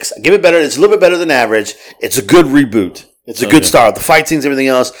 6. I give it better. It's a little bit better than average. It's a good reboot. It's a good start. The fight scenes, everything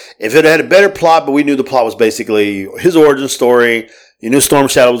else. If it had a better plot, but we knew the plot was basically his origin story. You knew Storm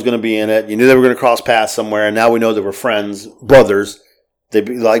Shadow was going to be in it. You knew they were going to cross paths somewhere. And now we know they were friends, brothers. They'd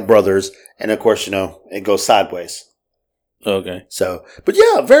be like brothers. And of course, it goes sideways. Okay. So, but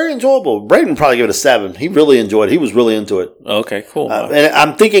yeah, very enjoyable. Braden probably gave it a 7. He really enjoyed it. He was really into it. Okay, cool. And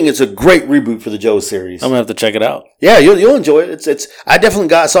I'm thinking it's a great reboot for the Joe series. I'm gonna have to check it out. Yeah, you'll enjoy it. It's. I definitely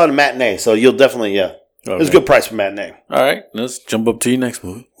saw it in matinee, so you'll definitely Okay. It was a good price for matinee. All right, let's jump up to your next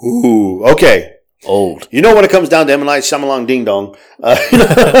movie. Ooh, okay. Old. When it comes down to M. Night Shyamalan Ding Dong,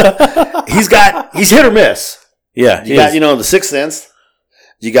 he's hit or miss. Yeah, you got The Sixth Sense.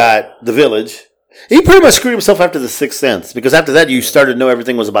 You got The Village. He pretty much screwed himself after The Sixth Sense because after that you started to know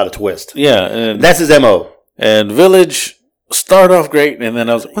everything was about a twist. Yeah, and that's his MO. And Village started off great, and then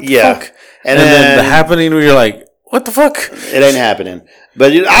I was like, what the fuck? And then the happening where you're like, what the fuck? It ain't happening.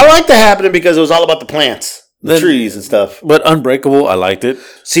 But I like the happening because it was all about the plants, the trees and stuff. But Unbreakable, I liked it.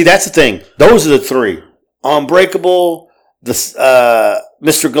 See, that's the thing. Those are the 3. Unbreakable,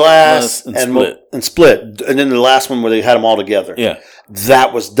 Mr. Glass, and Split. And then the last one where they had them all together. Yeah.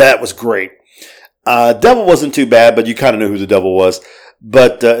 That was great. Devil wasn't too bad, but you kind of knew who the devil was.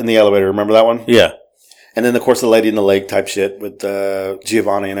 But in the elevator, remember that one? Yeah. And then, of course, the Lady in the Lake type shit with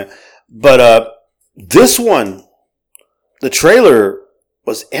Giovanni in it. But this one, the trailer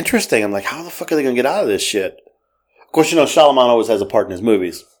was interesting. I'm like, how the fuck are they going to get out of this shit? Of course, Shyamalan always has a part in his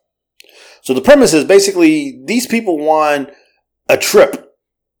movies. So the premise is basically these people want a trip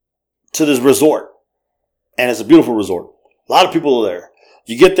to this resort. And it's a beautiful resort. A lot of people are there.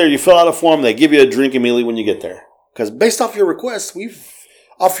 You get there, you fill out a form, they give you a drink immediately when you get there. Because based off your requests,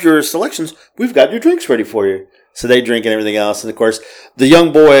 off your selections, we've got your drinks ready for you. So they drink and everything else. And of course, the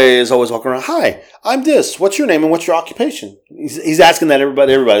young boy is always walking around, hi, I'm this. What's your name and what's your occupation? He's asking that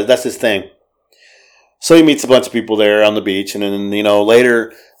everybody. That's his thing. So he meets a bunch of people there on the beach. And then,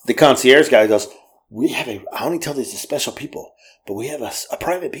 later the concierge guy goes, I only tell these to special people, but we have a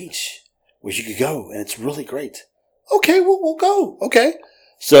private beach where you could go. And it's really great. Okay, we'll go. Okay.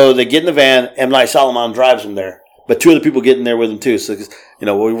 So they get in the van. M. Night Shyamalan drives them there. But two other people get in there with him, too. So,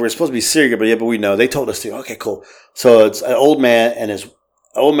 we were supposed to be Syria, but we know. They told us to. Okay, cool. So it's an old man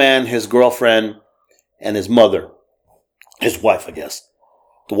and his girlfriend, and his mother. His wife, I guess.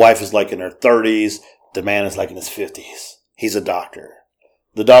 The wife is like in her 30s. The man is like in his 50s. He's a doctor.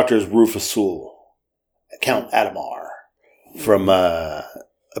 The doctor is Rufus Sewell. Count Adamar. From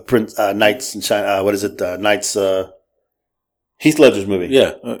Knights and Shine. What is it? Knights. Heath Ledger's movie.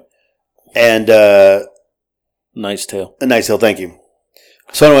 Yeah. And Knight's Tale. A Knight's Tale. Thank you.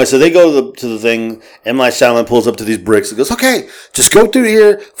 So anyway, so they go to the thing. M. Night Shyamalan pulls up to these bricks and goes, "Okay, just go through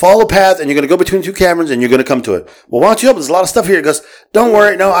here, follow the path, and you're going to go between two caverns, and you're going to come to it." Well, why don't you help? There's a lot of stuff here. He goes, "Don't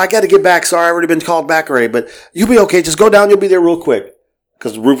worry, no, I got to get back. Sorry, I've already been called back already, but you'll be okay. Just go down. You'll be there real quick."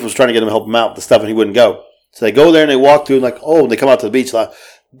 Because Rufus was trying to get him to help him out with the stuff, and he wouldn't go. So they go there and they walk through, and they come out to the beach. Like,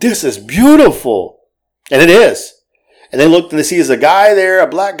 this is beautiful, and it is. And they look and they see there's a guy there, a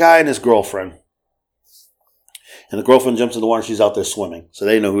black guy, and his girlfriend. And the girlfriend jumps in the water and she's out there swimming. So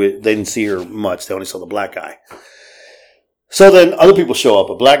they didn't see her much. They only saw the black guy. So then other people show up.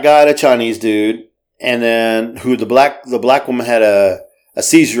 A black guy and a Chinese dude. And then the black woman had a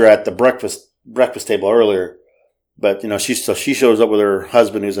seizure at the breakfast table earlier. But, she shows up with her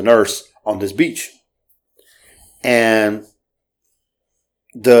husband who's a nurse on this beach. And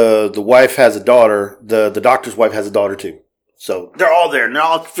the wife has a daughter. The doctor's wife has a daughter too. So they're all there. And they're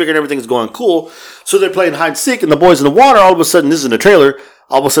all figuring everything's going cool. So they're playing hide and seek. And the boy's in the water. All of a sudden, this is in the trailer.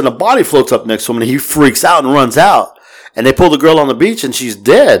 All of a sudden, a body floats up next to him. And he freaks out and runs out. And they pull the girl on the beach. And she's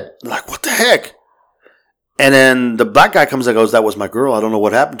dead. They're like, what the heck? And then the black guy comes and goes, "That was my girl. I don't know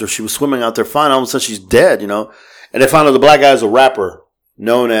what happened to her. She was swimming out there fine. All of a sudden, she's dead, And they found out the black guy is a rapper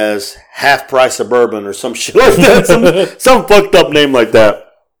known as Half Price Suburban or some shit like that. some fucked up name like that.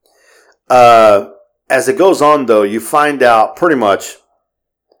 As it goes on, though, you find out pretty much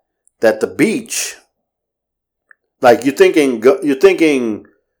that the beach, like you're thinking,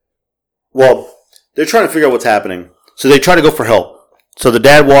 well, they're trying to figure out what's happening. So they try to go for help. So the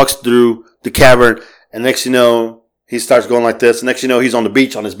dad walks through the cavern, and next you know, he starts going like this. And next you know, he's on the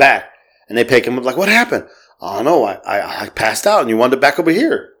beach on his back. And they pick him up like, "What happened?" "I don't know. I passed out and you wanted back over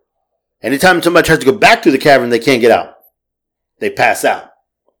here." Anytime somebody tries to go back to the cavern, they can't get out. They pass out.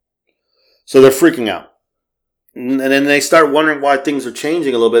 So they're freaking out. And then they start wondering why things are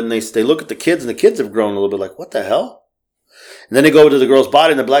changing a little bit. And they look at the kids, and the kids have grown a little bit like, what the hell? And then they go to the girl's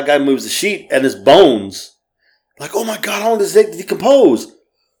body, and the black guy moves the sheet, and his bones. Like, oh my God, how long does it decompose?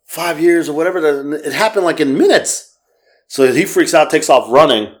 5 years or whatever. It happened like in minutes. So he freaks out, takes off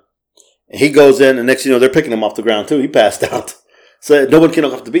running. And he goes in, and next they're picking him off the ground too. He passed out. So no one can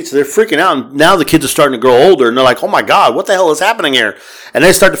look off the beach. So they're freaking out. And now the kids are starting to grow older. And they're like, oh my God, what the hell is happening here? And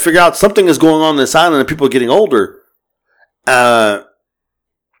they start to figure out something is going on this island and people are getting older. And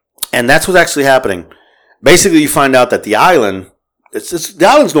that's what's actually happening. Basically, you find out that the island, the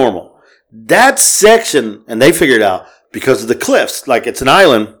island's normal. That section, and they figured out because of the cliffs. Like it's an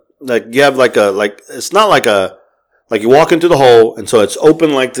island. Like you have it's not like you walk into the hole, and so it's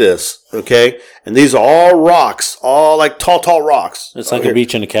open like this, okay? And these are all rocks, all like tall rocks. It's like a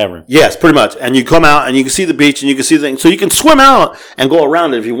beach in a cavern. Yes, pretty much. And you come out, and you can see the beach, and you can see the thing. So you can swim out and go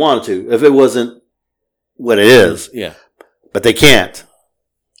around it if you wanted to, if it wasn't what it is. Yeah. But they can't.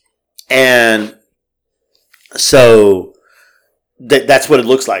 And so that's what it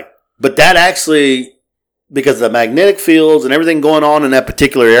looks like. But that actually, because of the magnetic fields and everything going on in that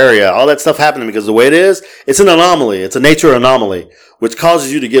particular area, all that stuff happening because of the way it is, it's an anomaly. It's a nature anomaly, which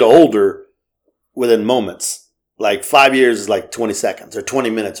causes you to get older within moments. Like 5 years is like 20 seconds or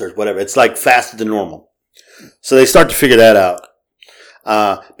 20 minutes or whatever. It's like faster than normal. So they start to figure that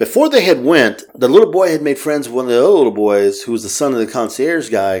out. Before they had went, the little boy had made friends with one of the other little boys who was the son of the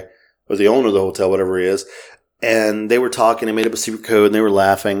concierge guy or the owner of the hotel, whatever he is. And they were talking. They made up a secret code and they were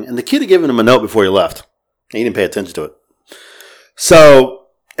laughing. And the kid had given him a note before he left. He didn't pay attention to it. So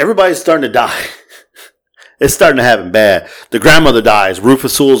everybody's starting to die. It's starting to happen bad. The grandmother dies.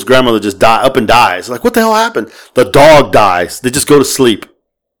 Rufus Sewell's grandmother just up and dies. Like, what the hell happened? The dog dies. They just go to sleep.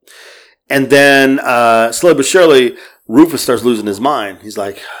 And then, slowly but surely, Rufus starts losing his mind. He's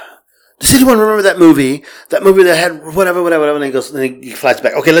like, does anyone remember that movie? That movie that had whatever. And he goes, and he flies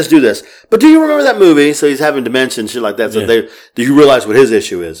back. Okay, let's do this. But do you remember that movie? So he's having dementia and shit like that. So do you realize what his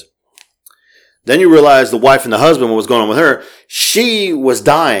issue is? Then you realize the wife and the husband, what was going on with her. She was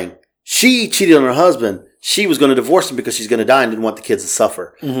dying. She cheated on her husband. She was going to divorce him because she's going to die and didn't want the kids to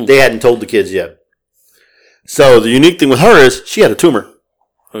suffer. Mm-hmm. They hadn't told the kids yet. So the unique thing with her is she had a tumor.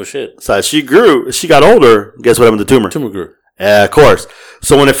 Oh, shit. So as she grew, she got older. Guess what happened to the tumor? Tumor grew. Of course.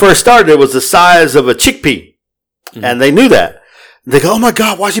 So when it first started, it was the size of a chickpea. Mm-hmm. And they knew that. They go, oh my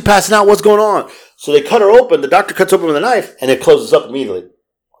God, why is she passing out? What's going on? So they cut her open. The doctor cuts open with a knife, and it closes up immediately.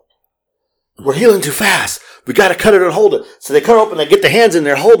 We're healing too fast. We got to cut it and hold it. So they cut her open. They get the hands in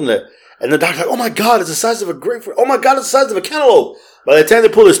there holding it. And the doctor's like, oh my God, it's the size of a grapefruit. Oh my God, it's the size of a cantaloupe. By the time they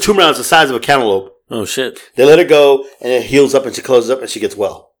pull this tumor out, it's the size of a cantaloupe. Oh, shit. They let it go, and it heals up, and she closes up, and she gets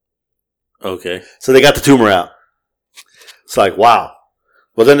well. Okay. So they got the tumor out. It's like, wow.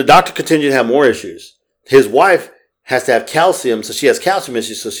 Well, then the doctor continued to have more issues. His wife has to have calcium, so she has calcium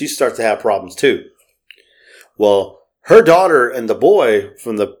issues, so she starts to have problems too. Well, her daughter and the boy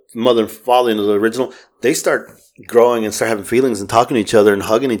from the mother and father in the original, they start growing and start having feelings and talking to each other and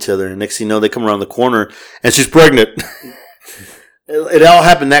hugging each other. And next thing you know, they come around the corner and she's pregnant. It all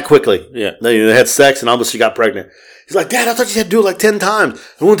happened that quickly. Yeah. They had sex and almost she got pregnant. He's like, Dad, I thought you had to do it like 10 times.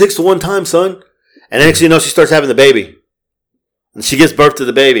 It only takes the one time, son. And next thing you know, she starts having the baby. And she gives birth to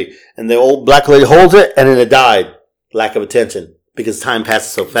the baby. And the old black lady holds it and then it died. Lack of attention. Because time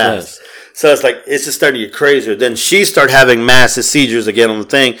passes so fast. Yes. So it's like, it's just starting to get crazier. Then she started having massive seizures again on the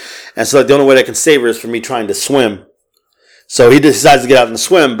thing. And so like, the only way that can save her is for me trying to swim. So he decides to get out and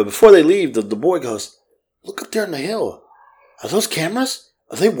swim. But before they leave, the boy goes, look up there on the hill. Are those cameras?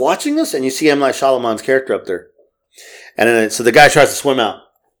 Are they watching us? And you see M. Night Shyamalan's character up there. And then, so the guy tries to swim out.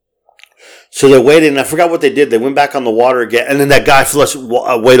 So they're waiting. And I forgot what they did. They went back on the water again. And then that guy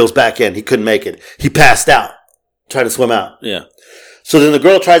waddles back in. He couldn't make it. He passed out trying to swim out. Yeah. So then the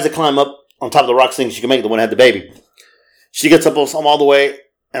girl tries to climb up on top of the rocks thinking she can make it. The one that had the baby. She gets up all the way.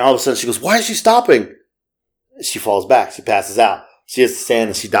 And all of a sudden she goes, why is she stopping? She falls back. She passes out. She hits the sand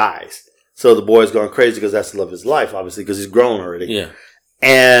and she dies. So the boy's going crazy because that's the love of his life, obviously, because he's grown already. Yeah.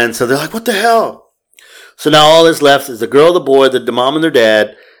 And so they're like, what the hell? So now all that's left is the girl, the boy, the mom and their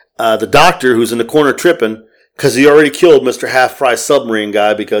dad, the doctor who's in the corner tripping because he already killed Mr. Half-Price Submarine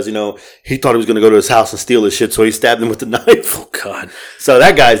guy because, you know, he thought he was going to go to his house and steal his shit, so he stabbed him with the knife. Oh, God. So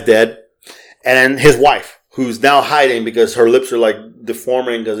that guy's dead. And his wife, who's now hiding because her lips are, like,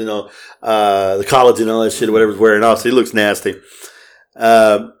 deforming because, you know, the collagen and all that shit or whatever's wearing off, so he looks nasty.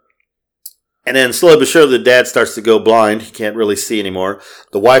 And then slowly but surely, the dad starts to go blind. He can't really see anymore.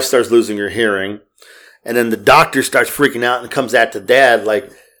 The wife starts losing her hearing. And then the doctor starts freaking out and comes at the dad,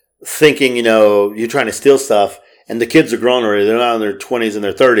 like, thinking, you know, you're trying to steal stuff. And the kids are grown already. They're not in their 20s and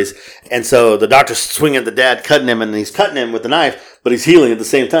their 30s. And so the doctor's swinging at the dad, cutting him, and he's cutting him with the knife, but he's healing at the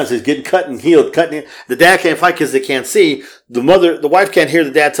same time. So he's getting cut and healed, cutting him. The dad can't fight because they can't see. The wife can't hear the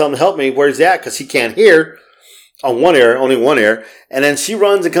dad tell him to help me. Where's he at? Because he can't hear. On one ear, only one ear. And then she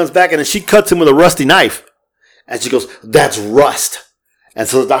runs and comes back, and then she cuts him with a rusty knife. And she goes, that's rust. And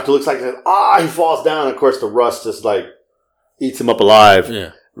so the doctor looks like, he falls down. And of course, the rust just like eats him up alive.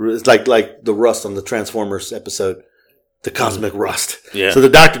 Yeah. It's like the rust on the Transformers episode, the cosmic rust. Yeah. So the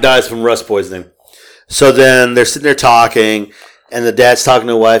doctor dies from rust poisoning. So then they're sitting there talking, and the dad's talking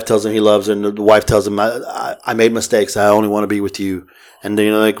to the wife, tells him he loves her, and the wife tells him, I made mistakes. I only want to be with you. And then,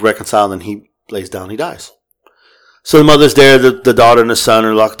 you know, they reconcile, and he lays down, he dies. So the mother's there, the daughter and the son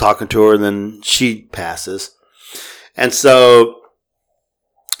are like talking to her, and then she passes. And so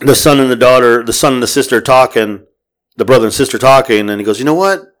the son and the sister are talking, the brother and sister talking, and he goes, you know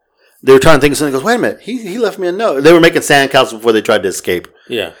what? They were trying to think of something. He goes, wait a minute, he left me a note. They were making sandcastles before they tried to escape.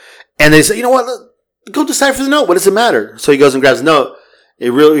 Yeah. And they say, you know what? Go decipher the note. What does it matter? So he goes and grabs the note. He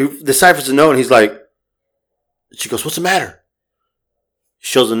deciphers the note, and he's like, she goes, what's the matter? He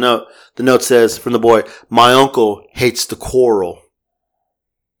shows the note. The note says from the boy, my uncle hates the quarrel.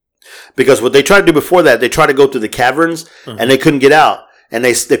 Because what they tried to do before that, they tried to go through the caverns, and they couldn't get out. And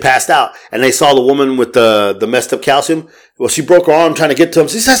they passed out. And they saw the woman with the messed up calcium. Well, she broke her arm trying to get to him.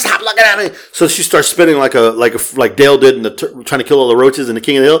 She said, stop looking at me. So she starts spinning like Dale did in trying to kill all the roaches in the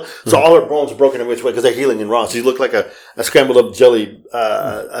King of the Hill. So all her bones are broken in which way because they're healing and raw. So she looked like a scrambled up jelly,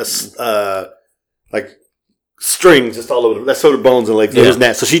 like strings just all over. That's sort of bones and legs.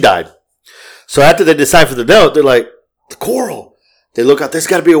 Yeah. So she died. So after they decipher the note, they're like, the coral. They look out, there's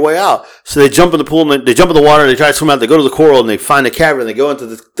got to be a way out. So they jump in the pool, and they jump in the water, and they try to swim out. They go to the coral, and they find the cavern, and they go into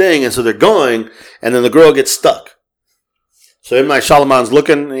the thing, and so they're going, and then the girl gets stuck. So M. Night Shyamalan's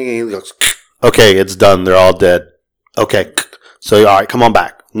looking, and he goes, okay, it's done. They're all dead. Okay. So, all right, come on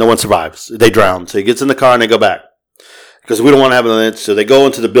back. No one survives. They drown. So he gets in the car, and they go back. Because we don't want to have an So they go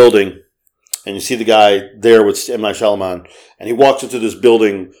into the building, and you see the guy there with M. Night Shyamalan, and he walks into this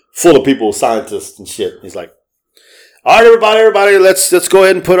building full of people, scientists and shit. He's like, all right, everybody, let's go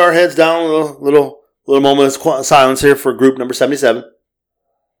ahead and put our heads down. A little moment of silence here for group number 77.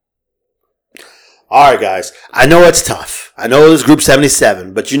 All right, guys. I know it's tough. I know it's group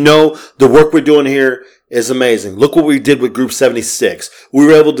 77, but you know the work we're doing here is amazing. Look what we did with Group 76. We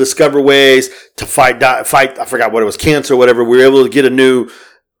were able to discover ways to fight, I forgot what it was, cancer or whatever. We were able to get a new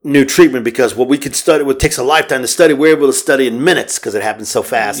treatment because what we could study, what takes a lifetime to study, we're able to study in minutes because it happens so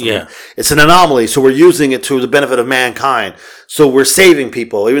fast. Yeah. It's an anomaly, so we're using it to the benefit of mankind. So we're saving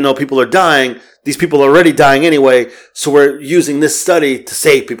people. Even though people are dying, these people are already dying anyway, so we're using this study to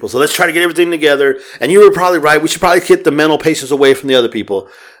save people. So let's try to get everything together. And you were probably right. We should probably get the mental patients away from the other people,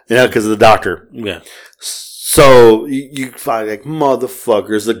 because of the doctor. Yeah. So you find like,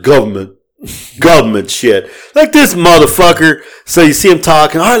 motherfuckers, the government shit. Like this motherfucker. So you see him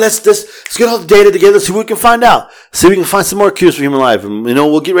talking, all right, let's get all the data together, see what we can find out. See if we can find some more cures for human life. And,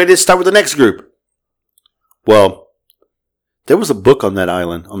 we'll get ready to start with the next group. Well, there was a book on that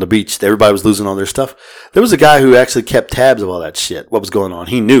island, on the beach. Everybody was losing all their stuff. There was a guy who actually kept tabs of all that shit, what was going on.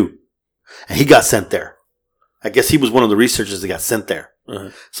 He knew. And he got sent there. I guess he was one of the researchers that got sent there.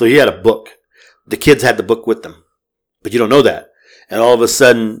 Uh-huh. So he had a book. The kids had the book with them. But you don't know that. And all of a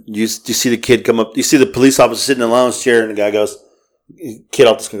sudden, you see the kid come up. You see the police officer sitting in a lounge chair, and the guy goes, kid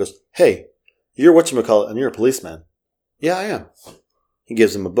off the screen goes, hey, you're whatchamacallit, and you're a policeman. Yeah, I am. He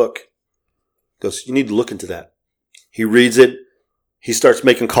gives him a book. Goes, you need to look into that. He reads it. He starts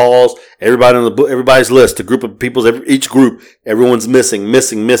making calls. Everybody on the book, everybody's list, a group of people, each group, everyone's missing.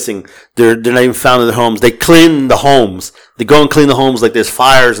 They're not even found in their homes. They clean the homes. They go and clean the homes like there's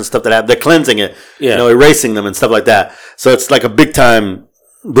fires and stuff that happen. They're cleansing it, erasing them and stuff like that. So it's like a big time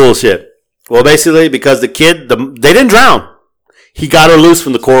bullshit. Well, basically, because the kid, they didn't drown. He got her loose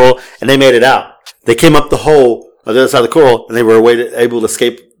from the coral and they made it out. They came up the hole on the other side of the coral and they were able to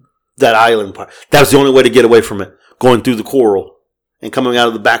escape that island part. That was the only way to get away from it, going through the coral and coming out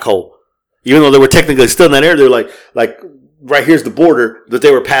of the back hole. Even though they were technically still in that area, they were like right here's the border that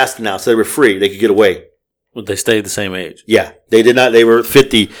they were past now, so they were free. They could get away. But they stayed the same age. Yeah, they did not. They were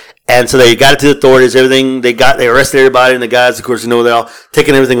 50, and so they got it to the authorities. Everything they arrested everybody, and the guys, of course, they're all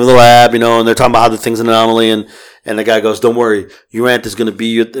taking everything to the lab, and they're talking about how the thing's an anomaly. And the guy goes, "Don't worry, your aunt is going to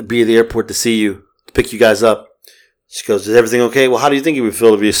be at the airport to see you, to pick you guys up." She goes, "Is everything okay?" Well, how do you think he would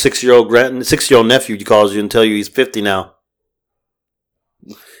feel if your 6-year-old nephew calls you and tell you he's 50 now?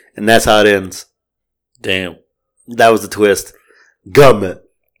 And that's how it ends. Damn. That was the twist. Government.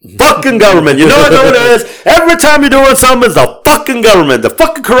 Fucking government. You know what it is? Every time you're doing something, it's the fucking government. The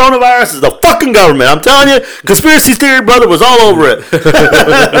fucking coronavirus is the fucking government. I'm telling you, conspiracy theory, brother, was all over it.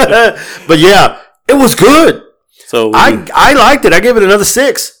 But yeah, it was good. So I liked it. I gave it another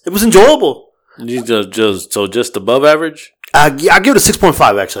 6. It was enjoyable. You just above average? I give it a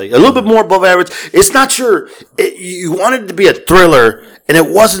 6.5, actually. A little bit more above average. It's not sure. You wanted it to be a thriller, and it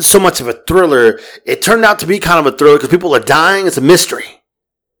wasn't so much of a thriller. It turned out to be kind of a thriller because people are dying. It's a mystery.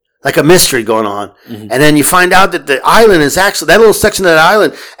 Like a mystery going on. Mm-hmm. And then you find out that the island is actually, that little section of that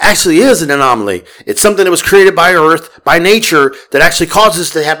island actually is an anomaly. It's something that was created by Earth, by nature, that actually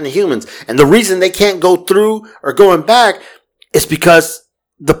causes this to happen to humans. And the reason they can't go through or going back is because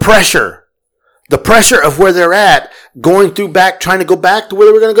the pressure of where they're at, going through back, trying to go back to where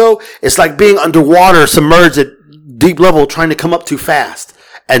they were going to go, it's like being underwater, submerged at deep level, trying to come up too fast.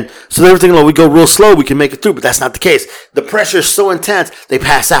 And so they were thinking, we go real slow, we can make it through, but that's not the case. The pressure is so intense, they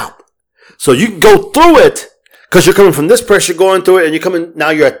pass out. So you can go through it, because you're coming from this pressure, going through it, now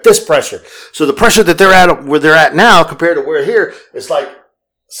you're at this pressure. So the pressure that they're at, where they're at now, compared to where here, it's like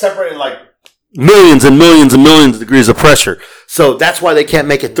separating like millions and millions and millions of degrees of pressure. So that's why they can't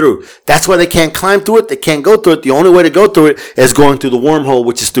make it through. That's why they can't climb through it. They can't go through it. The only way to go through it is going through the wormhole,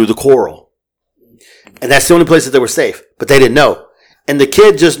 which is through the coral. And that's the only place that they were safe. But they didn't know. And the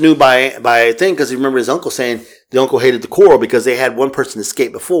kid just knew by a thing, because he remembered his uncle saying the uncle hated the coral because they had one person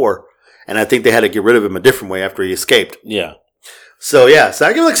escape before. And I think they had to get rid of him a different way after he escaped. Yeah. So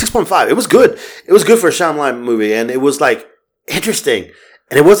I give it like 6.5. It was good. It was good for a Shyamalan movie. And it was like interesting.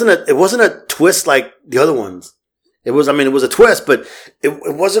 And it wasn't a twist like the other ones. It was a twist, but it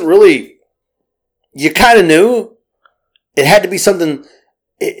wasn't really, you kind of knew it had to be something.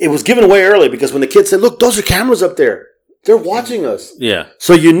 It was given away early because when the kid said, look, those are cameras up there. They're watching us. Yeah.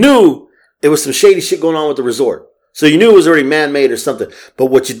 So you knew it was some shady shit going on with the resort. So you knew it was already man-made or something. But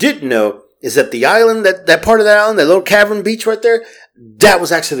what you didn't know is that the island, that part of that island, that little cavern beach right there, that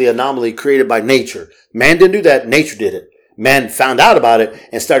was actually the anomaly created by nature. Man didn't do that. Nature did it. Man found out about it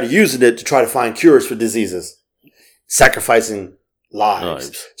and started using it to try to find cures for diseases. Sacrificing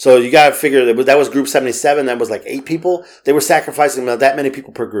lives. So you got to figure that was Group 77. That was like 8 people. They were sacrificing about that many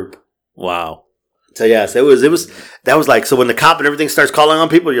people per group. Wow. So yes, it was that was like, so when the cop and everything starts calling on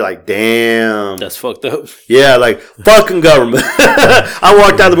people, you're like, damn, that's fucked up. Yeah, like fucking government. I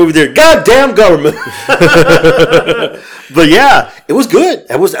walked out of the movie theater, goddamn government. But yeah, it was good.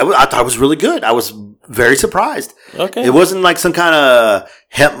 I thought it was really good. I was very surprised. Okay, it wasn't like some kind of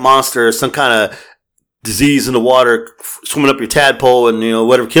hemp monster, or some kind of disease in the water swimming up your tadpole and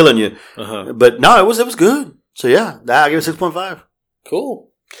whatever killing you. But no, it was good. So yeah, I give it 6.5. Cool.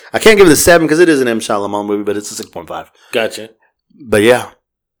 I can't give it a 7 because it is an M. Shyamalan movie, but it's a 6.5. Gotcha. But yeah.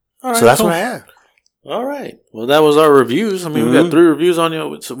 All right, so that's what I had. All right. Well, that was our reviews. I mean, we got 3 reviews on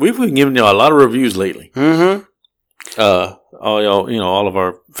you. So we've been giving you a lot of reviews lately. Mm-hmm. All y'all, all of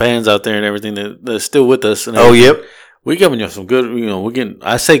our fans out there and everything that's still with us. And yep. We're giving you some good, we're getting,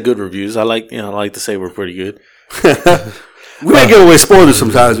 I say good reviews. I like to say we're pretty good. We may give away spoilers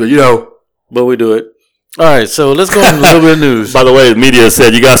sometimes, but But we do it. All right, so let's go on a little bit of news. By the way, the media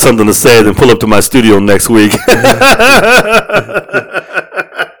said, you got something to say, then pull up to my studio next week.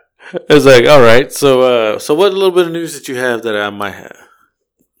 It's like, all right, so what little bit of news that you have that I might have?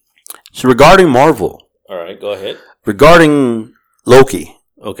 So regarding Marvel. All right, go ahead. Regarding Loki.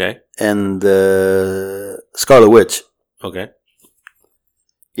 Okay. And Scarlet Witch. Okay.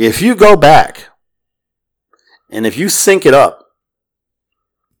 If you go back and if you sync it up,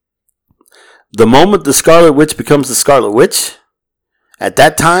 the moment the Scarlet Witch becomes the Scarlet Witch, at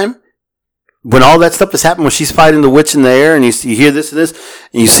that time, when all that stuff is happening, when she's fighting the witch in the air, and you hear this and this,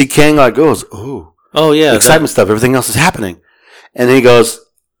 and you see Kang goes, ooh. Oh, yeah. Excitement stuff. Everything else is happening. And then he goes,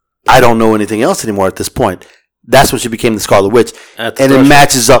 I don't know anything else anymore at this point. That's when she became the Scarlet Witch. And it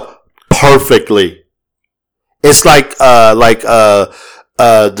matches up perfectly. It's like the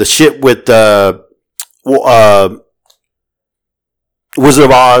shit with Wizard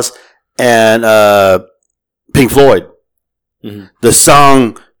of Oz and Pink Floyd. Mm-hmm. The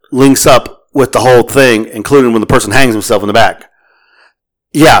song links up with the whole thing, including when the person hangs himself in the back.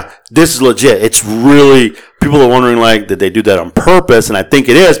 Yeah, this is legit. It's really, people are wondering, like, did they do that on purpose? And I think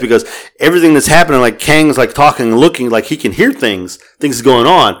it is, because everything that's happening, like, Kang's, like, talking and looking like he can hear things is going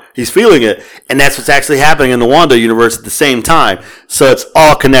on. He's feeling it. And that's what's actually happening in the Wanda universe at the same time. So it's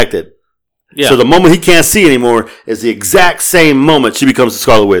all connected. Yeah. So the moment he can't see anymore is the exact same moment she becomes the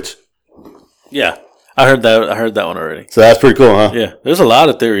Scarlet Witch. Yeah. I heard that one already. So that's pretty cool, huh? Yeah. There's a lot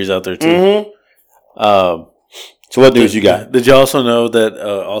of theories out there, too. Mm-hmm. So what news you got? Did you also know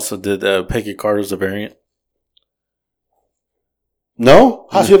that Peggy Carter's a variant? No?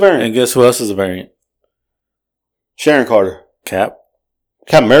 How's she a variant? And guess who else is a variant? Sharon Carter. Cap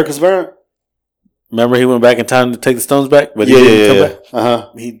America's a variant? Remember he went back in time to take the stones back? But he didn't come back?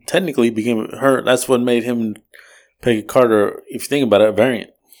 Uh-huh. He technically became her. That's what made him, Peggy Carter, if you think about it, a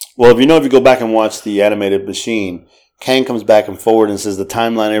variant. Well, if you go back and watch the animated machine, Kang comes back and forward and says the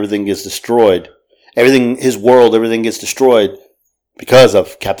timeline, everything gets destroyed. Everything, his world, everything gets destroyed because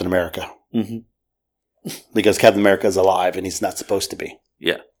of Captain America. Mm-hmm. Because Captain America is alive and he's not supposed to be.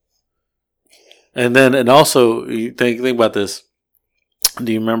 Yeah. And also, you think about this.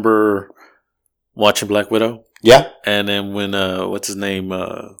 Do you remember watching Black Widow? Yeah. And then when, what's his name?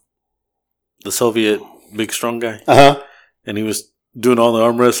 The Soviet big strong guy? Uh-huh. And he was doing all the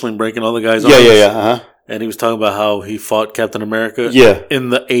arm wrestling, breaking all the guys' arms. Yeah. Uh-huh. And he was talking about how he fought Captain America in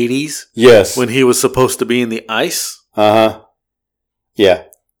the 80s. Yes. When he was supposed to be in the ice. Uh-huh. Yeah.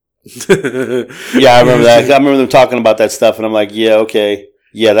 Yeah, I remember that. I remember them talking about that stuff, and I'm like, yeah, okay.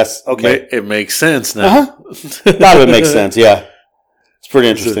 Yeah, that's okay. It makes sense now. Uh-huh. A lot of it makes sense, yeah. It's pretty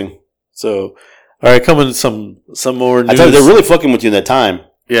interesting. So, all right, coming some more news. I tell you, they're really fucking with you in that time.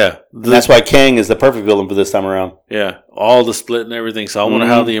 Yeah. That's why Kang is the perfect villain for this time around. Yeah. All the split and everything. So I wonder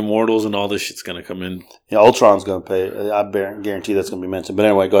how the Immortals and all this shit's going to come in. Yeah, Ultron's going to pay. I guarantee that's going to be mentioned. But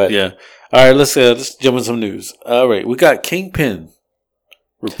anyway, go ahead. Yeah. All right, let's jump in some news. All right, we got Kingpin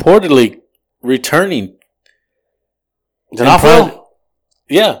reportedly returning. D'Onofrio?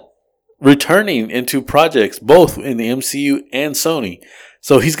 Yeah. Returning into projects both in the MCU and Sony.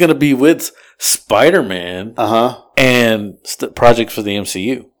 So he's going to be with Spider-Man and projects for the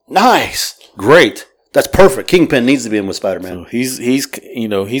MCU. Nice. Great. That's perfect. Kingpin needs to be in with Spider-Man. So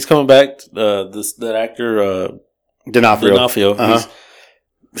he's coming back. That actor D'Onofrio.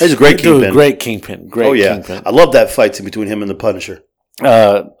 He's a great Kingpin. Great Kingpin. Kingpin. I love that fight scene between him and the Punisher.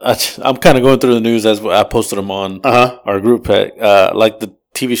 I'm kind of going through the news as I posted them on our group pack. Like the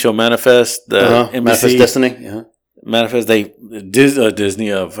TV show Manifest, the NBC, Manifest Destiny. Manifest.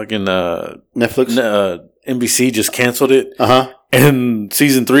 Disney, fucking Netflix, NBC just canceled it. And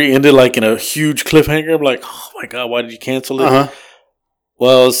season 3 ended like in a huge cliffhanger. I'm like, oh my god, why did you cancel it?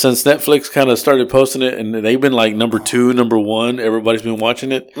 Well, since Netflix kind of started posting it, and they've been like number 2, number 1, everybody's been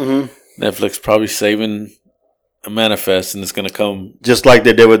watching it. Netflix probably saving a manifest, and it's going to come just like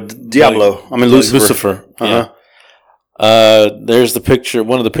they did with Diablo. Lucifer. Yeah. There's the picture.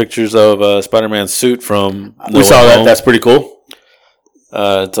 One of the pictures of Spider-Man's suit from. We saw that. That's pretty cool.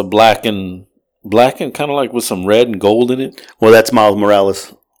 It's a black and kind of like with some red and gold in it. Well, that's Miles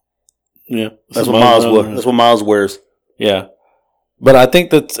Morales. Yeah, that's what Miles wears. Yeah, but I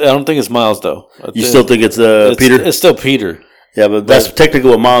don't think it's Miles though. You still think it's Peter? It's still Peter. Yeah, but that's technically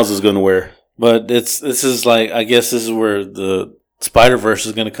what Miles is going to wear. But this is like, I guess this is where the Spider-Verse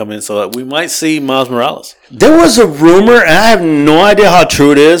is going to come in, so we might see Miles Morales. There was a rumor, and I have no idea how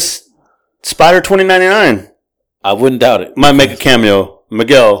true it is. Spider 2099. I wouldn't doubt it. Might make a cameo.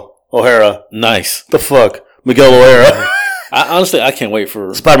 Miguel O'Hara. Nice. The fuck, Miguel O'Hara. Honestly, I can't wait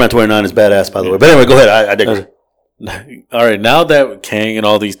for Spider-Man 29 is badass, by the way. But anyway, go ahead. I digress. All right, now that Kang and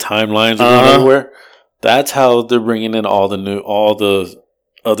all these timelines are going everywhere, that's how they're bringing in all the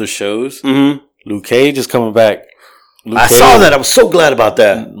other shows. Mm-hmm. Luke Cage is coming back. I saw that. I was so glad about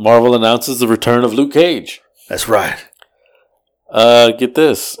that. Marvel announces the return of Luke Cage. That's right. Get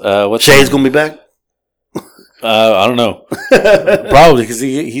this. Shade's going to be back? I don't know. Probably because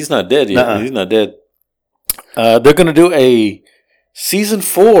he's not dead yet. Uh-uh. He's not dead. They're going to do a season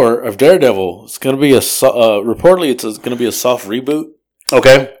 4 of Daredevil. It's going to be reportedly it's going to be a soft reboot.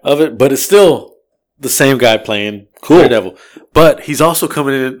 Okay. Of it, but it's still the same guy playing Daredevil. But he's also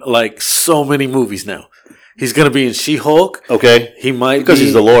coming in like so many movies now. He's going to be in She-Hulk. Okay. He might because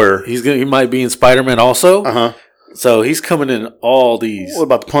he's the lawyer. He might be in Spider-Man also. Uh-huh. So he's coming in all these. What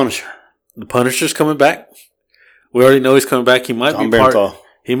about the Punisher? The Punisher's coming back. We already know he's coming back. He might be part.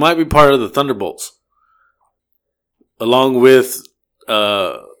 He might be part of the Thunderbolts, along with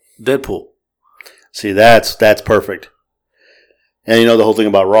Deadpool. See, that's perfect. And you know the whole thing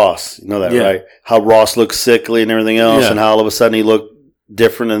about Ross. You know that, right? How Ross looks sickly and everything else, and how all of a sudden he looked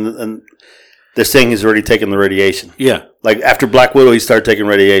different. And they're saying he's already taken the radiation. Yeah. Like after Black Widow, he started taking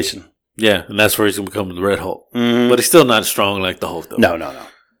radiation. Yeah, and that's where he's going to become the Red Hulk. Mm-hmm. But he's still not strong like the Hulk, though. No.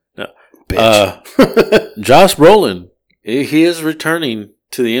 Bitch. Josh Brolin, he is returning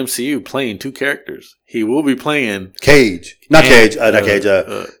to the MCU playing 2 characters. He will be playing Cable.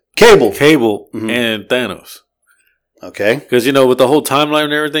 Cable mm-hmm. and Thanos. Okay. Because, with the whole timeline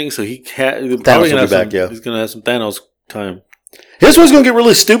and everything, so Thanos will be back, yeah. He's going to have some Thanos time. Here's what's going to get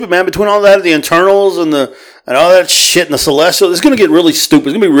really stupid, man. Between all that, the Eternals and all that shit and the Celestial, it's going to get really stupid.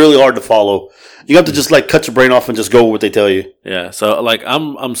 It's going to be really hard to follow. You have to just cut your brain off and just go with what they tell you. Yeah. So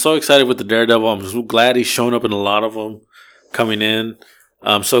I'm so excited with the Daredevil. I'm so glad he's shown up in a lot of them coming in.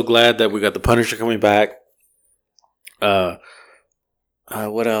 I'm so glad that we got the Punisher coming back. What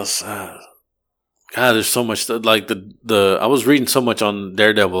else? God, there's so much. Like I was reading so much on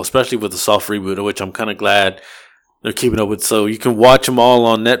Daredevil, especially with the soft reboot, which I'm kind of glad they're keeping up with. So you can watch them all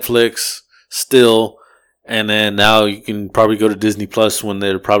on Netflix still, and then now you can probably go to Disney Plus when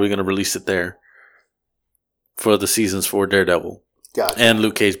they're probably going to release it there for the seasons for Daredevil and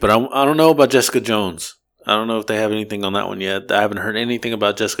Luke Cage. But I don't know about Jessica Jones. I don't know if they have anything on that one yet. I haven't heard anything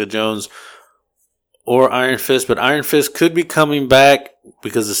about Jessica Jones or Iron Fist, but Iron Fist could be coming back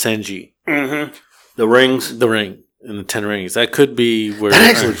because of Senji. Mm-hmm. The rings. The ring and the 10 rings. That could be where... That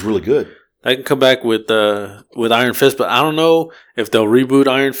actually looks really good. I can come back with Iron Fist, but I don't know if they'll reboot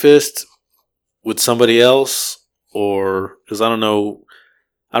Iron Fist with somebody else or... Because I don't know...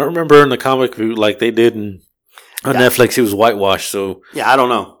 I don't remember in the comic like they did on Netflix, he was whitewashed, so... Yeah, I don't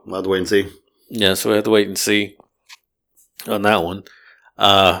know. We'll have to wait and see. Yeah, so we have to wait and see on that one.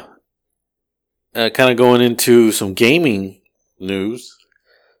 Kind of going into some gaming news.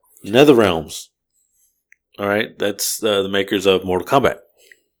 NetherRealms. All right, that's the makers of Mortal Kombat.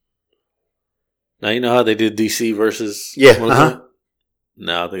 Now, you know how they did DC versus... Yeah, uh-huh.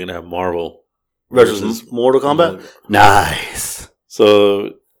 Now they're going to have Marvel versus Mortal Kombat? Nice.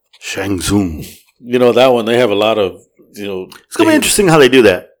 So... Shang Tsung. That one, they have a lot of... It's going to be interesting how they do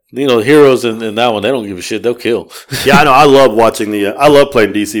that. Heroes in that one, they don't give a shit. They'll kill. Yeah, I know. I love watching I love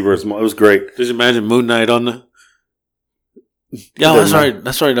playing DC versus Marvel. It was great. Just imagine Moon Knight on the... Yeah, that's right.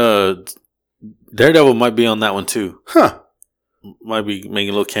 That's right. Daredevil might be on that one too. Huh. Might be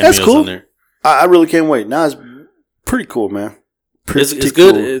making little cameos on there. I really can't wait. Now it's pretty cool, man. It's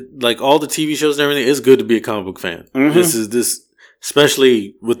good. Cool. Like all the TV shows and everything, it's good to be a comic book fan. Mm-hmm. This,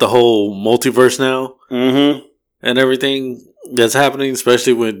 especially with the whole multiverse now mm-hmm. and everything that's happening.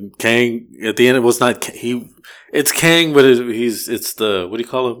 Especially when Kang at the end, it was not it's Kang, but it's the what do you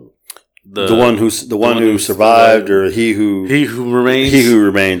call him? The one who survived, or he who remains. He who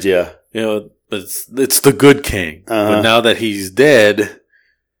remains. Yeah. But it's the good Kang. Uh-huh. But now that he's dead,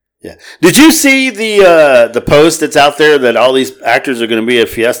 Yeah. Did you see the post that's out there that all these actors are going to be at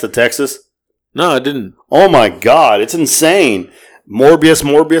Fiesta, Texas? No, I didn't. Oh, my God. It's insane. Morbius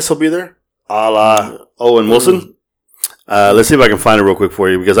will be there, a la Owen Wilson. Let's see if I can find it real quick for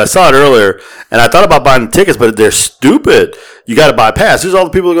you, because I saw it earlier, and I thought about buying the tickets, but they're stupid. You got to buy a pass. Here's all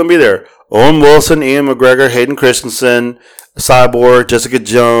the people who are going to be there. Owen Wilson, Ian McGregor, Hayden Christensen, Cyborg, Jessica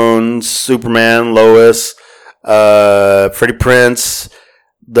Jones, Superman, Lois, Freddie Prinze,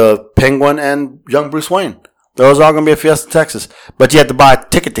 the Penguin, and young Bruce Wayne. Those are all going to be at Fiesta, Texas. But you have to buy a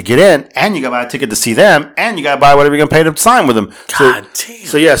ticket to get in, and you got to buy a ticket to see them, and you got to buy whatever you're going to pay to sign with them. God damn.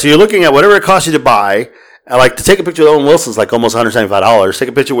 So you're looking at whatever it costs you to buy. Like, to take a picture with Owen Wilson is like almost $175. Take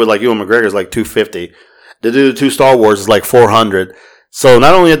a picture with like Ewan McGregor is like $250. To do the 2 Star Wars is like $400. So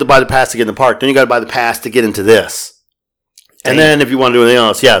not only you have to buy the pass to get in the park, then you got to buy the pass to get into this. Damn. And then if you want to do anything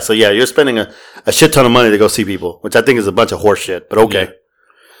else, you're spending a shit ton of money to go see people, which I think is a bunch of horse shit, but okay. Yeah.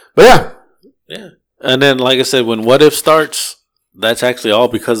 But yeah. And then, like I said, when What If starts, that's actually all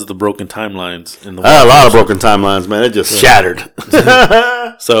because of the broken timelines in the a lot of broken timelines, man. It just shattered.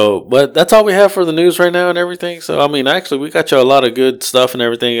 So, but that's all we have for the news right now and everything. So, I mean, actually, we got you a lot of good stuff and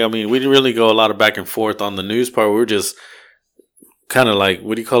everything. I mean, we didn't really go a lot of back and forth on the news part. We were just kind of like,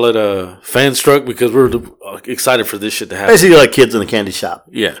 what do you call it? Fan struck, because we were excited for this shit to happen. Basically, like kids in a candy shop.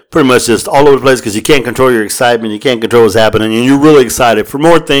 Yeah. Pretty much just all over the place, because you can't control your excitement. You can't control what's happening. And you're really excited for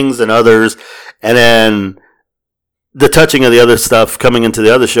more things than others. And then the touching of the other stuff coming into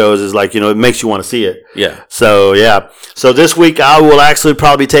the other shows is like, it makes you want to see it. Yeah. So, yeah. So this week I will actually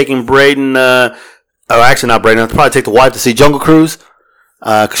probably be taking Braden, actually not Braden, I'll probably take the wife to see Jungle Cruise,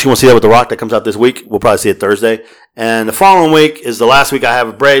 because she wants to see that with The Rock that comes out this week. We'll probably see it Thursday. And the following week is the last week I have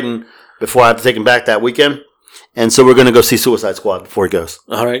with Braden before I have to take him back that weekend. And so we're going to go see Suicide Squad before he goes.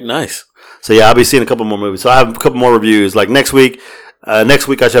 All right, nice. So, yeah, I'll be seeing a couple more movies. So I have a couple more reviews. Like next week I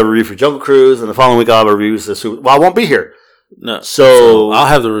should have a review for Jungle Cruise, and the following week I'll have a review for I won't be here. No. So I'll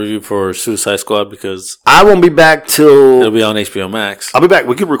have the review for Suicide Squad, because I won't be back till it'll be on HBO Max. I'll be back.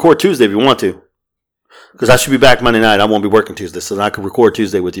 We could record Tuesday if you want to, because I should be back Monday night. I won't be working Tuesday, so I could record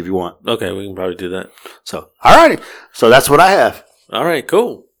Tuesday with you if you want. Okay, we can probably do that. So, all righty. So that's what I have. All right,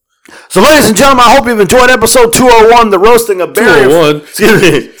 cool. So, ladies and gentlemen, I hope you've enjoyed episode 201, the roasting of Barry. 201. Excuse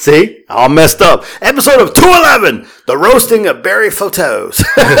me. See? All messed up. Episode of 211, the roasting of Barry Photos.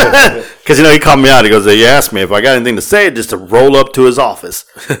 Because, he called me out. He goes, he asked me if I got anything to say, just to roll up to his office.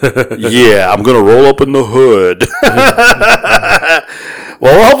 Yeah, I'm going to roll up in the hood.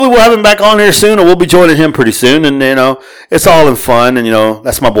 Well, hopefully we'll have him back on here soon, or we'll be joining him pretty soon. And, it's all in fun. And,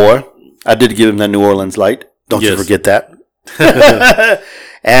 that's my boy. I did give him that New Orleans light. Don't you forget that.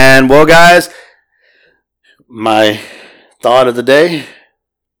 And, well, guys, my thought of the day.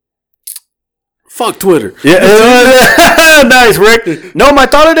 Fuck Twitter. Yeah. Nice, Rick. No, my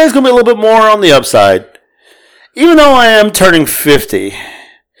thought of the day is going to be a little bit more on the upside. Even though I am turning 50,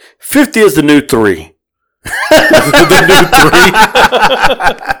 50 is the new 3. The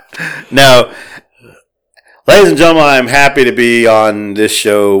new 3? No. Ladies and gentlemen, I'm happy to be on this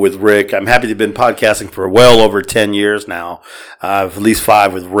show with Rick. I'm happy to have been podcasting for well over 10 years now, at least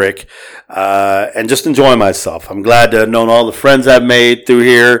 5 with Rick, and just enjoying myself. I'm glad to have known all the friends I've made through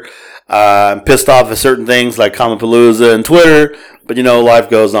here. I'm pissed off at certain things like Comicpalooza and Twitter, but, life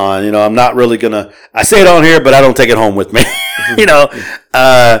goes on. I'm not really going to, I say it on here, but I don't take it home with me.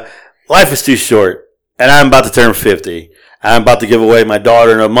 Life is too short, and I'm about to turn 50. I'm about to give away my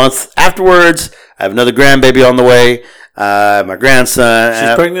daughter in a month afterwards. I have another grandbaby on the way. My grandson.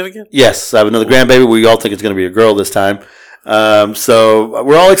 She's pregnant again? Yes, I have another grandbaby. We all think it's going to be a girl this time. So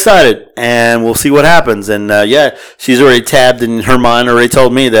we're all excited, and we'll see what happens. And, she's already tabbed in her mind, already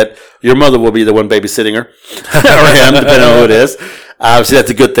told me that your mother will be the one babysitting her, or him, depending on who it is. Obviously,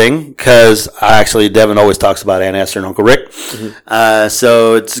 that's a good thing, because Devin always talks about Aunt Esther and Uncle Rick. Mm-hmm.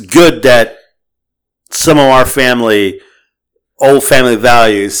 So it's good that some of our old family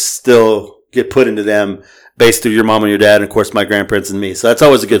values still get put into them based through your mom and your dad, and, of course, my grandparents and me. So that's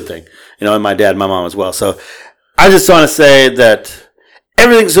always a good thing, and my dad and my mom as well. So I just want to say that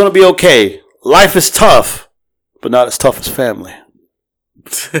everything's going to be okay. Life is tough, but not as tough as family.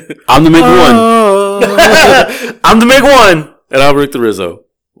 I'm the big one. I'm the big one. And I'm Rick the Rizzo.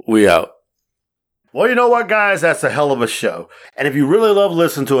 We out. Well, you know what, guys? That's a hell of a show. And if you really love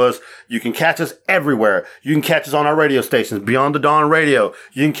listening to us, you can catch us everywhere. You can catch us on our radio stations, Beyond the Dawn Radio.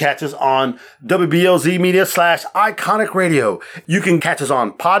 You can catch us on WBLZ Media /Iconic Radio. You can catch us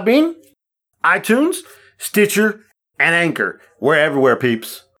on Podbean, iTunes, Stitcher, and Anchor. We're everywhere,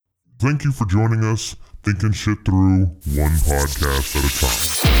 peeps. Thank you for joining us, thinking shit through one podcast at a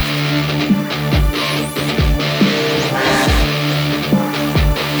time.